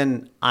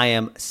season. I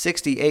am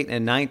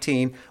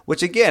 68-19,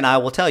 which again, I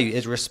will tell you,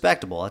 is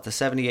respectable. That's a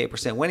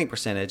 78% winning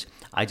percentage.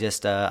 I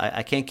just,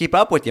 I can't keep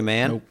up with you,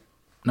 man.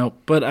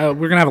 Nope. But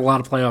we're going to have a lot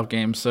of playoff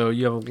games, so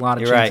you have a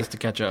lot of chances to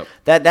catch up.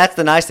 That's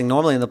the nice thing.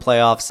 Normally in the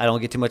playoffs, I don't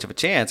get too much of a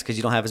chance because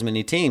you don't have as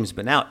many teams.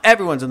 But now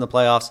everyone's in the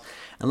playoffs.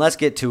 And let's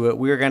get to it.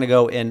 We're going to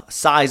go in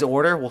size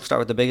order. We'll start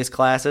with the biggest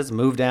classes,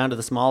 move down to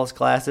the smallest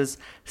classes.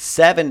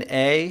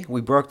 7A,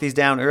 we broke these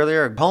down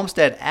earlier.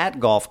 Homestead at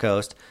Gulf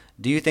Coast.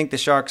 Do you think the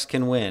Sharks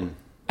can win?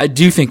 I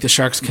do think the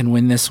Sharks can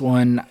win this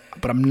one,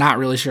 but I'm not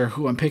really sure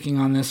who I'm picking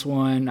on this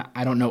one.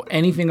 I don't know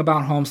anything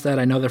about Homestead.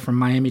 I know they're from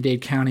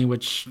Miami-Dade County,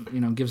 which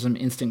gives them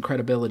instant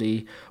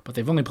credibility, but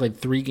they've only played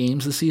 3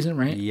 games this season,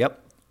 right?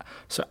 Yep.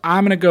 So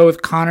I'm going to go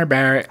with Connor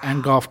Barrett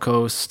and Gulf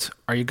Coast.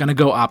 Are you going to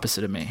go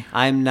opposite of me?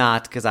 I'm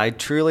not, because I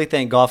truly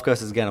think Gulf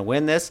Coast is going to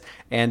win this.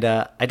 And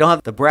I don't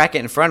have the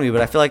bracket in front of me,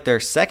 but I feel like their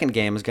second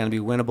game is going to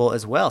be winnable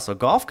as well. So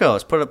Gulf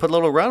Coast, put a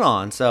little run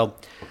on. So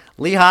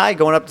Lehigh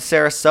going up to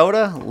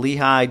Sarasota.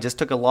 Lehigh just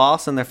took a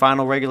loss in their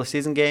final regular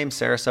season game.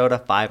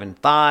 Sarasota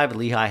 5-5.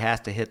 Lehigh has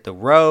to hit the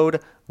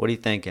road. What are you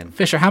thinking?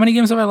 Fisher, how many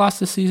games have I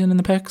lost this season in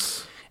the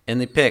picks? In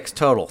the picks,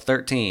 total,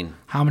 13.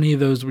 How many of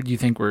those would you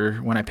think were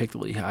when I picked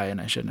Lehigh and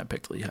I shouldn't have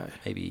picked Lehigh?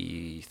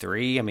 Maybe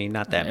 3. I mean,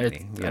 not that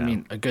many. I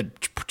mean, a good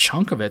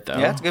chunk of it, though.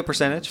 Yeah, it's a good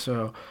percentage.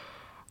 So,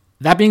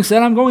 that being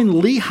said, I'm going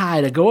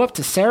Lehigh to go up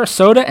to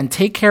Sarasota and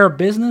take care of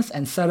business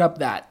and set up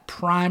that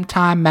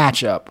primetime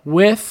matchup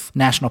with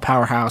national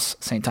powerhouse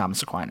St.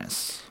 Thomas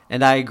Aquinas.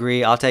 And I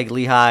agree. I'll take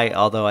Lehigh,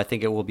 although I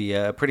think it will be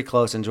a pretty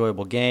close,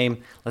 enjoyable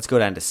game. Let's go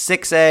down to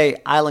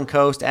 6A, Island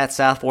Coast at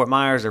South Fort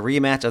Myers, a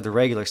rematch of the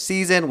regular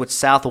season, which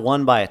South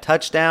won by a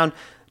touchdown.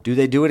 Do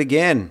they do it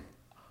again?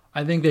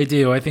 I think they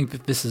do. I think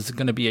that this is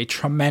going to be a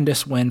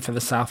tremendous win for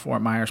the South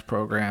Fort Myers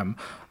program.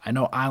 I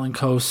know Island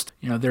Coast,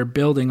 they're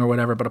building or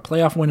whatever, but a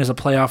playoff win is a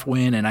playoff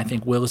win, and I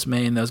think Willis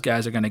May and those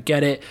guys are going to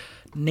get it.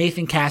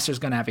 Nathan Castor's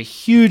going to have a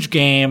huge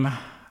game,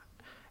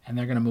 and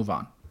they're going to move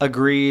on.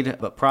 Agreed,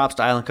 but props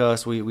to Island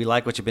Coast. We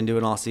like what you've been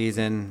doing all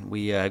season.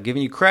 We have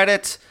given you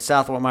credit.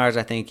 South Fort Myers,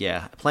 I think,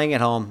 playing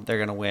at home, they're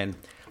going to win.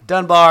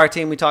 Dunbar, a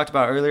team we talked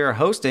about earlier,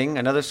 hosting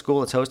another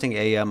school that's hosting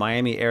a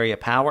Miami Area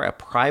Power, a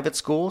private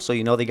school, so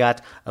they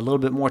got a little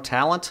bit more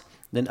talent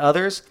than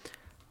others.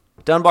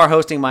 Dunbar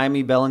hosting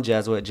Miami Bell and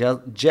Jesuit.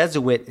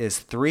 Jesuit is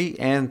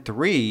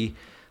 3-3.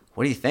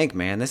 What do you think,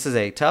 man? This is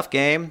a tough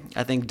game.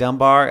 I think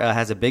Dunbar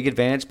has a big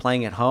advantage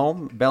playing at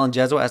home. Bell and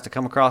Jesuit has to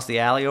come across the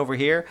alley over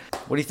here.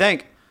 What do you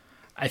think?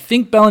 I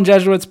think Bell and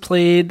Jesuits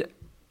played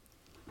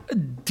a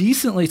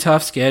decently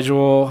tough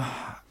schedule.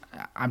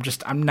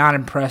 I'm not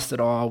impressed at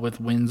all with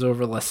wins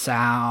over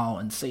LaSalle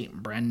and St.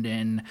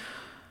 Brendan.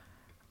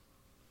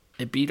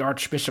 It beat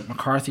Archbishop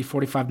McCarthy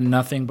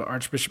 45-0, but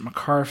Archbishop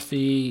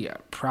McCarthy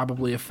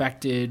probably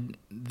affected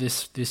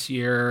this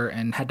year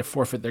and had to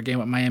forfeit their game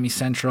with Miami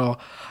Central.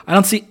 I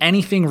don't see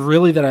anything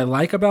really that I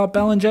like about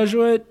Bell and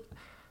Jesuit,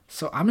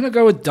 so I'm going to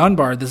go with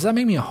Dunbar. Does that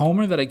make me a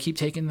homer that I keep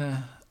taking the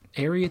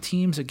area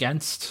teams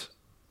against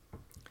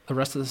the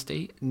rest of the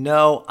state?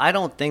 No, I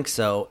don't think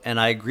so. And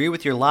I agree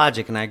with your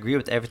logic, and I agree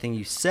with everything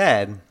you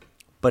said.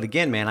 But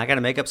again, man, I got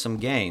to make up some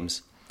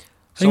games.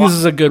 I think this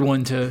is a good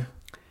one too.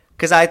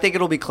 Because I think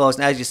it'll be close.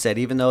 And as you said,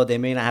 even though they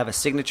may not have a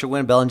signature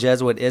win, Belen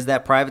Jesuit is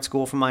that private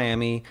school from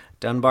Miami.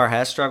 Dunbar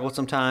has struggled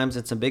sometimes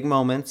in some big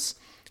moments.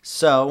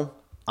 So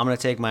I'm going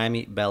to take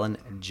Miami Belen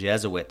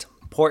Jesuit.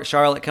 Port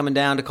Charlotte coming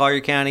down to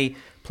Collier County,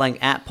 playing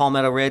at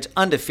Palmetto Ridge,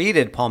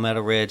 undefeated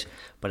Palmetto Ridge.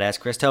 But as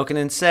Chris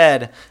Tokinen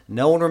said,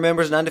 no one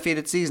remembers an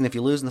undefeated season if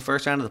you lose in the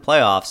first round of the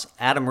playoffs.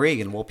 Adam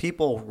Regan, will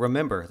people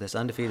remember this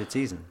undefeated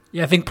season?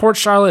 Yeah, I think Port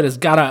Charlotte has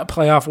got a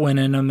playoff win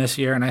in them this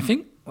year. And I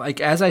think,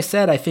 as I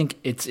said, I think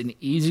it's an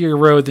easier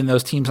road than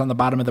those teams on the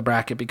bottom of the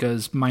bracket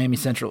because Miami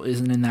Central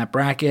isn't in that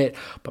bracket.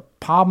 But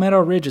Palmetto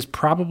Ridge is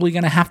probably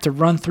going to have to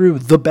run through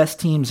the best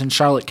teams in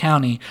Charlotte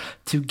County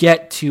to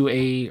get to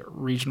a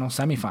regional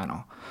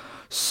semifinal.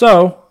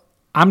 So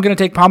I'm going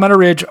to take Palmetto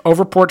Ridge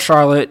over Port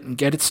Charlotte and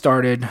get it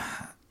started,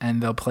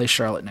 and they'll play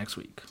Charlotte next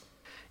week.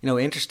 You know,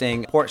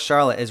 interesting, Port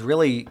Charlotte has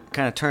really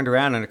kind of turned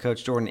around under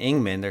Coach Jordan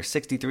Ingman. They're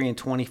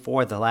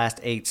 63-24 the last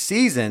 8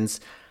 seasons.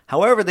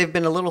 However, they've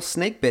been a little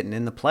snake-bitten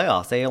in the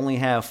playoffs. They only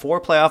have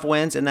 4 playoff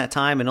wins in that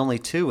time and only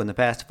 2 in the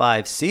past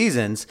 5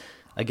 seasons.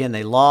 Again,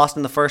 they lost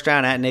in the first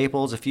round at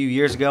Naples a few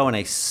years ago in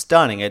a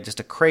stunning,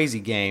 just a crazy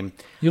game.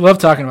 You love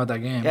talking about that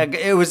game. Yeah,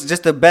 it was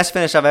just the best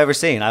finish I've ever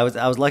seen. I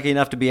was lucky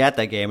enough to be at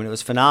that game, and it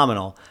was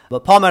phenomenal.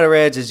 But Palmetto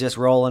Ridge is just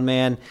rolling,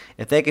 man.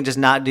 If they can just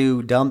not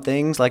do dumb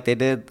things like they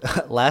did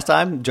last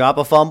time, drop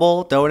a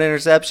fumble, throw an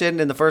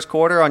interception in the first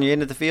quarter on your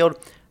end of the field,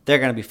 they're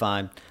going to be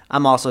fine.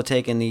 I'm also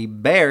taking the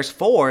Bears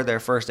for their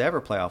first ever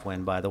playoff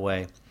win, by the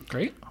way.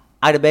 Great.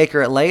 Ida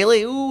Baker at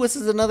Lely. Ooh, this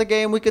is another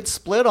game we could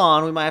split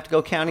on. We might have to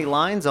go county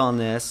lines on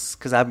this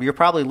because you're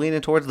probably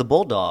leaning towards the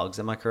Bulldogs.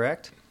 Am I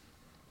correct?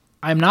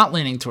 I'm not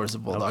leaning towards the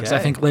Bulldogs. Okay. I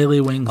think Lely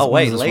wins. Oh,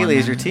 wait. wins Lely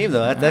is one. your team,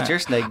 though. That's your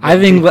snake. I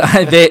think,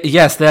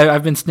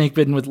 I've been snake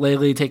bitten with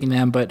Lely taking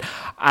them, but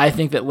I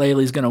think that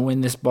Lely's going to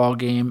win this ball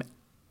game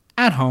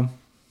at home.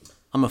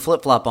 I'm going to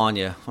flip-flop on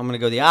you. I'm going to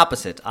go the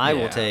opposite. I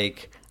will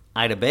take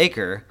Ida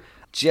Baker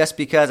just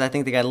because I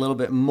think they got a little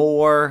bit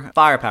more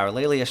firepower.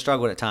 Lely has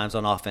struggled at times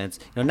on offense,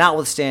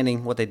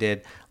 notwithstanding what they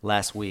did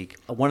last week.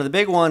 One of the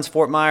big ones,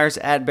 Fort Myers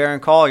at Barron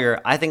Collier.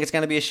 I think it's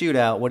going to be a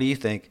shootout. What do you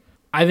think?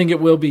 I think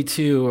it will be,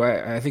 too.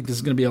 I think this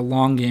is going to be a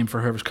long game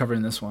for whoever's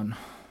covering this one.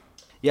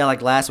 Yeah,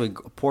 like last week,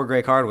 poor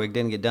Greg Hardwick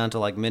didn't get done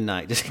until like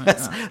midnight just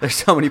because there's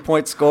so many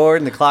points scored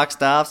and the clock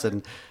stops.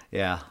 And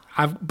yeah.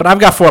 But I've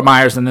got Fort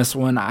Myers in this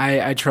one.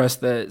 I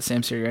trust that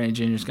Sam Sirianni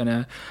Jr. is going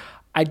to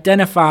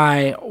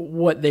identify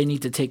what they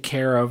need to take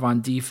care of on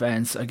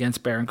defense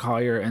against Barron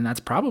Collier, and that's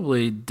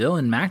probably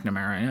Dylan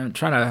McNamara.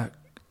 Try to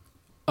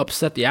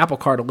upset the apple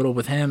cart a little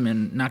with him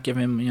and not give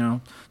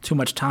him too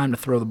much time to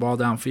throw the ball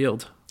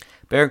downfield.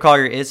 Barron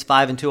Collier is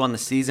 5-2 on the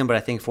season, but I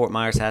think Fort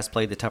Myers has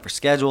played the tougher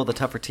schedule. The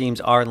tougher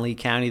teams are in Lee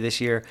County this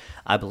year,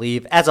 I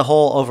believe, as a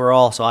whole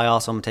overall. So I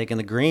also am taking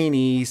the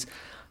Greenies.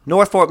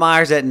 North Fort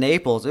Myers at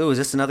Naples. Ooh, is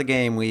this another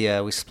game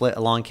we split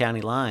along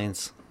county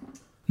lines?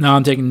 No,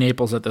 I'm taking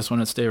Naples at this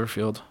one at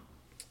Staverfield.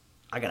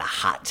 I got a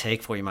hot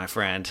take for you, my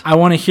friend. I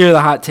want to hear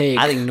the hot take.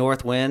 I think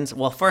North wins.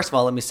 Well, first of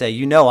all, let me say,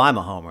 I'm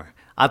a homer.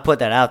 I put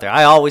that out there.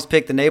 I always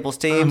pick the Naples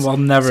teams,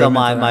 never so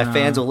my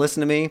fans will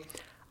listen to me.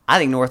 I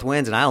think North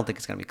wins, and I don't think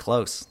it's going to be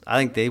close. I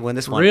think they win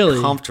this one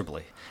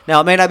comfortably. Now,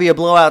 it may not be a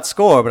blowout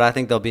score, but I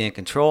think they'll be in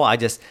control.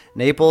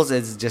 Naples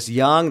is just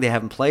young. They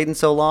haven't played in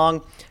so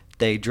long.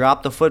 They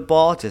dropped the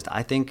football.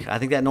 I think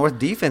that North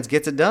defense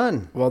gets it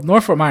done. Well,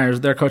 North Fort Myers,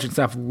 their coaching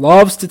staff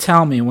loves to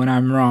tell me when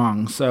I'm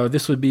wrong. So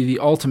this would be the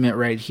ultimate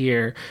right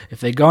here.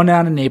 If they go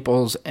down to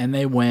Naples and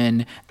they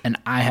win, and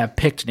I have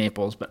picked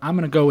Naples, but I'm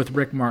going to go with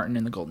Rick Martin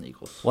and the Golden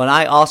Eagles. Well,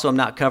 I also am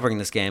not covering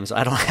this game, so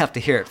I don't have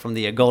to hear it from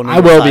the Golden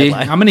Eagles. I will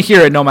sideline. I'm going to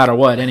hear it no matter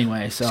what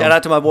anyway. So shout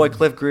out to my boy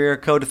Cliff Greer,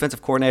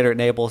 co-defensive coordinator at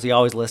Naples. He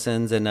always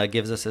listens and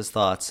gives us his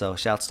thoughts, so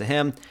shouts to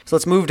him. So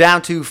let's move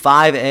down to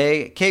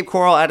 5A. Cape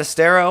Coral at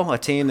Estero, a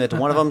team that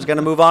one of them is going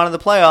to move on to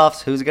the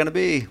playoffs. Who's it going to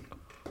be?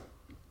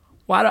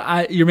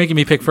 You're making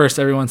me pick first,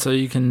 everyone, so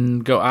you can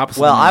go opposite.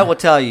 Well, I will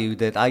tell you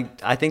that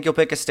I think you'll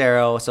pick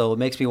Estero, so it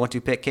makes me want to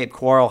pick Cape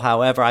Coral.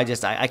 However, I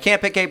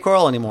can't pick Cape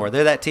Coral anymore.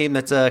 They're that team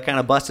that's kind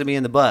of busted me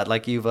in the butt,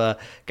 like you've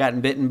gotten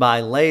bitten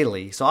by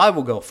Lely. So I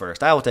will go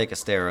first. I will take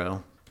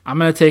Estero. I'm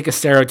going to take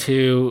Estero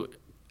too,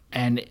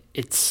 and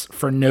it's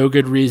for no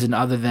good reason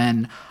other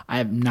than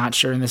I'm not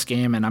sure in this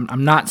game, and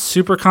I'm not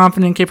super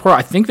confident in Cape Coral.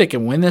 I think they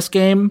can win this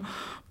game,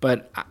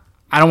 but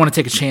I don't want to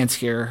take a chance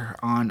here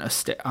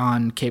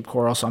on Cape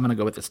Coral, so I'm going to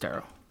go with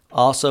Estero.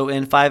 Also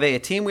in 5A, a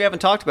team we haven't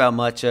talked about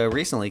much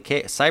recently,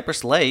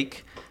 Cypress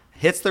Lake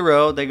hits the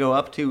road. They go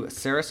up to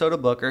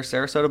Sarasota Booker.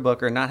 Sarasota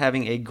Booker not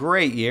having a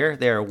great year.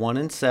 They are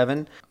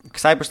 1-7.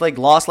 Cypress Lake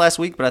lost last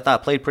week, but I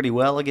thought played pretty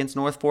well against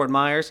North Fort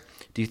Myers.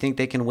 Do you think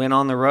they can win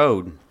on the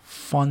road?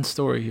 Fun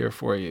story here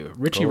for you.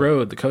 Richie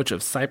Rode, the coach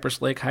of Cypress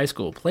Lake High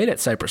School, played at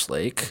Cypress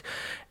Lake,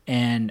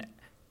 and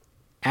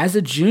as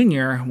a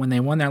junior, when they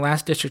won their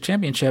last district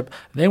championship,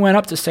 they went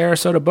up to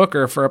Sarasota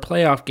Booker for a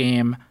playoff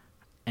game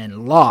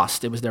and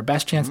lost. It was their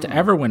best chance to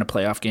ever win a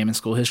playoff game in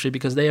school history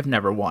because they have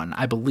never won,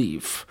 I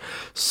believe.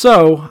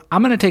 So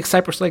I'm going to take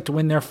Cypress Lake to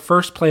win their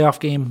first playoff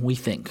game, we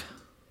think.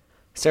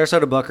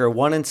 Sarasota Booker,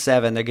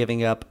 1-7. They're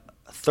giving up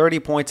 30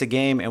 points a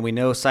game, and we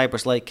know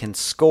Cypress Lake can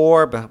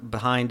score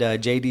behind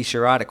J.D.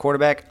 Sherrod at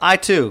quarterback. I,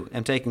 too,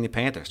 am taking the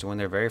Panthers to win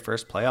their very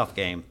first playoff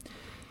game.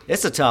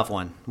 It's a tough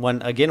one.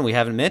 One, again, we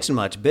haven't mentioned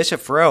much.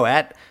 Bishop Verot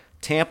at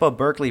Tampa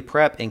Berkeley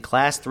Prep in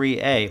Class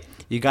 3A.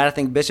 You got to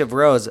think Bishop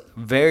Verot's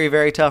very,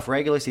 very tough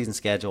regular season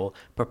schedule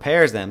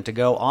prepares them to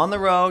go on the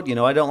road. You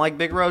know, I don't like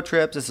big road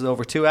trips. This is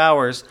over 2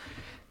 hours.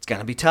 It's going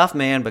to be tough,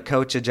 man, but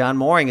Coach John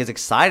Mooring is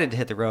excited to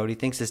hit the road. He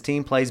thinks his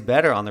team plays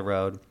better on the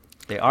road.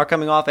 They are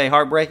coming off a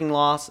heartbreaking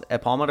loss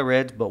at Palmetto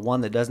Ridge, but one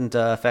that doesn't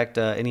affect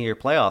any of your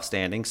playoff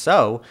standings.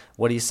 So,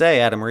 what do you say,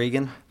 Adam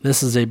Regan?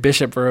 This is a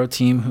Bishop Verot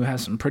team who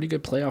has some pretty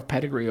good playoff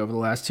pedigree over the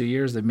last 2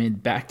 years. They've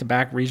made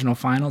back-to-back regional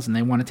finals, and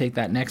they want to take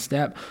that next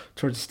step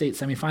towards the state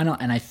semifinal.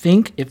 And I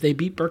think if they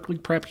beat Berkeley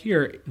Prep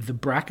here, the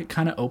bracket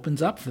kind of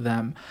opens up for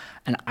them.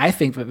 And I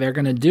think that they're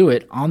going to do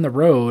it on the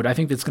road. I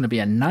think it's going to be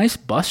a nice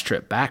bus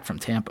trip back from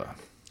Tampa.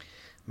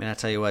 Man, I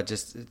tell you what,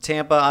 just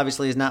Tampa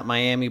obviously is not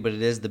Miami, but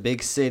it is the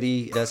big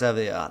city. It does have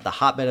the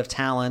hotbed of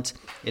talent.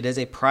 It is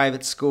a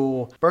private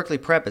school. Berkeley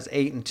Prep is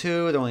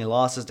 8-2. Their only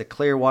losses to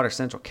Clearwater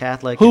Central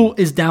Catholic. Who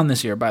is down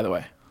this year, by the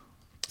way?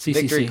 CCC.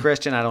 Victory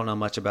Christian. I don't know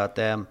much about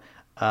them.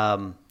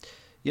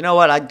 You know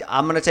what?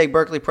 I'm going to take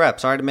Berkeley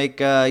Prep. Sorry to make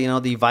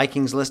the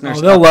Vikings listeners.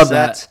 Oh, they'll love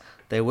that.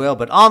 They will,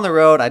 but on the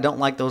road, I don't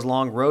like those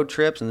long road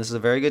trips, and this is a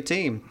very good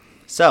team.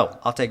 So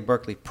I'll take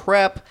Berkeley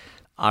Prep.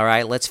 All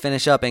right, let's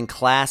finish up in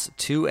Class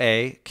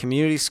 2A,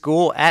 Community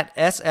School at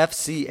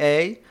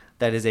SFCA.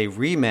 That is a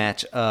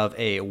rematch of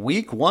a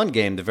Week 1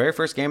 game, the very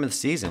first game of the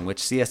season,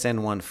 which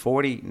CSN won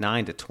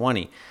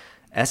 49-20.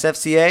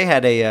 SFCA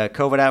had a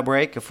COVID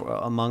outbreak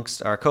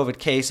COVID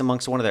case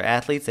amongst one of their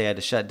athletes. They had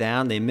to shut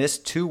down. They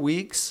missed 2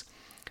 weeks.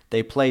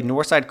 They played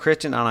Northside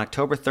Christian on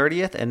October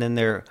 30th, and then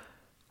their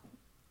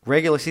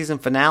regular season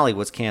finale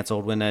was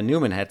canceled when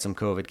Newman had some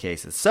COVID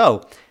cases.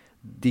 So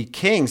the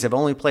Kings have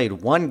only played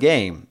one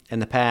game in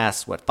the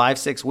past,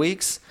 5-6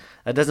 weeks?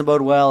 That doesn't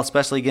bode well,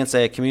 especially against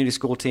a community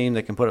school team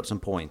that can put up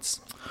some points.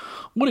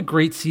 What a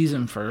great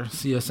season for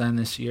CSN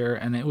this year,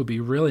 and it would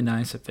be really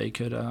nice if they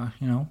could,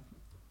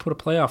 put a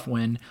playoff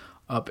win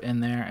up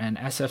in there. And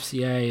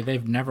SFCA,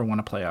 they've never won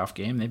a playoff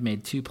game. They've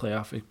made 2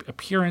 playoff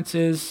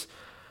appearances.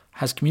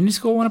 Has community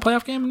school won a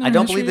playoff game in their I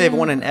don't believe they've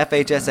won an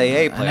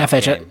FHSAA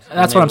playoff game.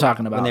 That's what I'm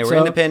talking about. When they were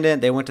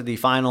independent, they went to the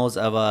finals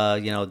of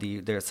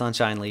their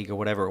Sunshine League or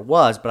whatever it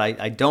was,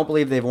 but I don't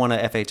believe they've won a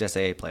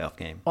FHSAA playoff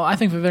game. Well, I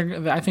think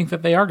that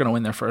they are going to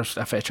win their first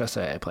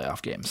FHSAA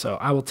playoff game. So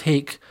I will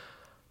take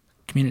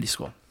community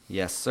school.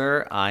 Yes,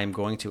 sir. I'm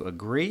going to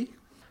agree.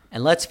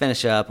 And let's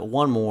finish up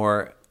one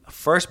more.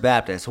 First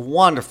Baptist,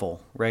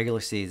 wonderful regular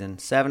season,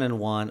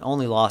 7-1,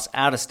 only loss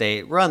out of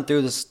state. Run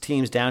through the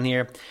teams down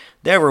here.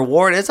 Their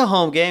reward is a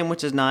home game,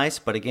 which is nice,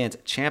 but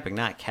against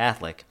Champagnat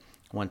Catholic.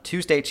 Won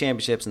 2 state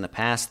championships in the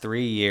past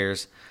 3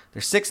 years.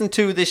 They're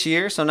 6-2 this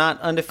year, so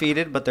not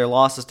undefeated, but their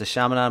losses to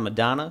Chaminade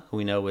Madonna, who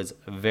we know is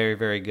very,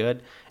 very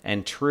good,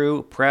 and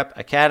True Prep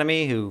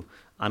Academy, who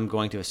I'm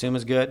going to assume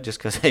is good just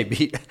because they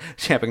beat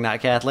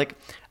Champagnat Catholic.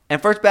 And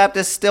First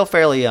Baptist still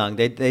fairly young.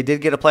 They did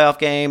get a playoff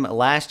game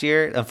last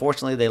year.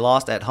 Unfortunately, they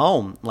lost at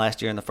home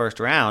last year in the first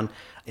round.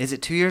 Is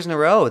it 2 years in a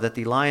row that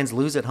the Lions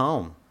lose at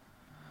home?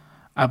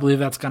 I believe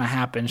that's going to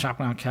happen.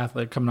 Champagnat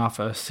Catholic coming off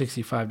a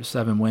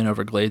 65-7 win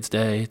over Glades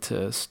Day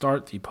to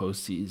start the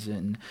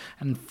postseason.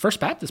 And First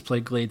Baptist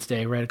played Glades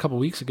Day a couple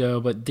weeks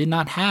ago, but did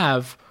not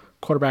have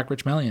quarterback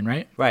Rich Mellion,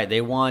 right? Right.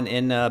 They won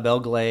in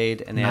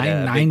Belglade, and they had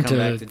a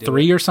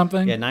 9-3 or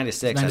something. Yeah,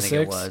 9-6, I think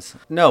it was.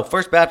 No,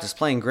 First Baptist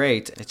playing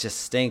great. It just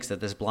stinks that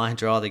this blind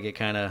draw they get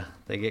kind of.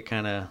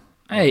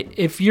 Hey,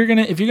 if you're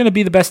gonna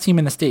be the best team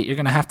in the state, you're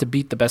gonna have to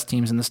beat the best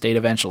teams in the state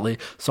eventually.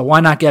 So why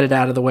not get it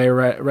out of the way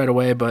right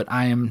away? But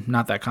I am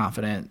not that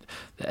confident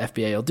the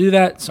FBA will do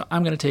that. So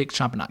I'm gonna take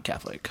Champagnat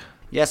Catholic.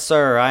 Yes,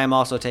 sir. I am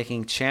also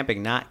taking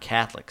Champagnat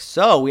Catholic.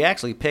 So we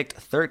actually picked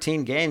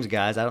 13 games,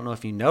 guys. I don't know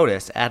if you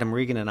noticed. Adam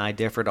Regan and I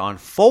differed on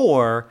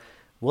 4.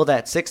 Will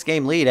that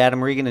 6-game lead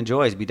Adam Regan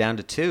enjoys be down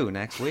to 2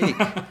 next week?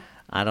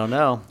 I don't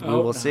know. We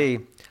will see.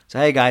 So,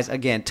 hey, guys,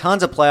 again,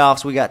 tons of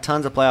playoffs. We got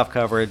tons of playoff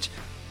coverage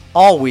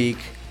all week.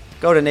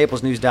 Go to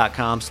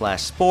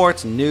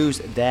naplesnews.com/sports,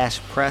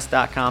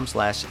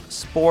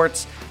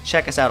 news-press.com/sports.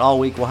 Check us out all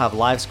week. We'll have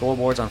live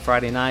scoreboards on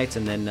Friday nights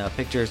and then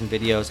pictures and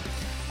videos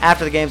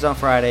after the games on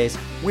Fridays.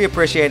 We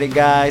appreciate it,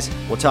 guys.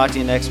 We'll talk to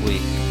you next week.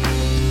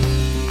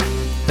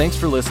 Thanks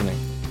for listening.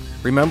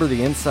 Remember,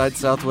 the Inside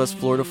Southwest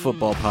Florida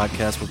Football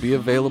podcast will be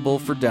available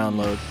for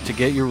download to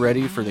get you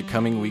ready for the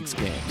coming week's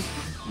games.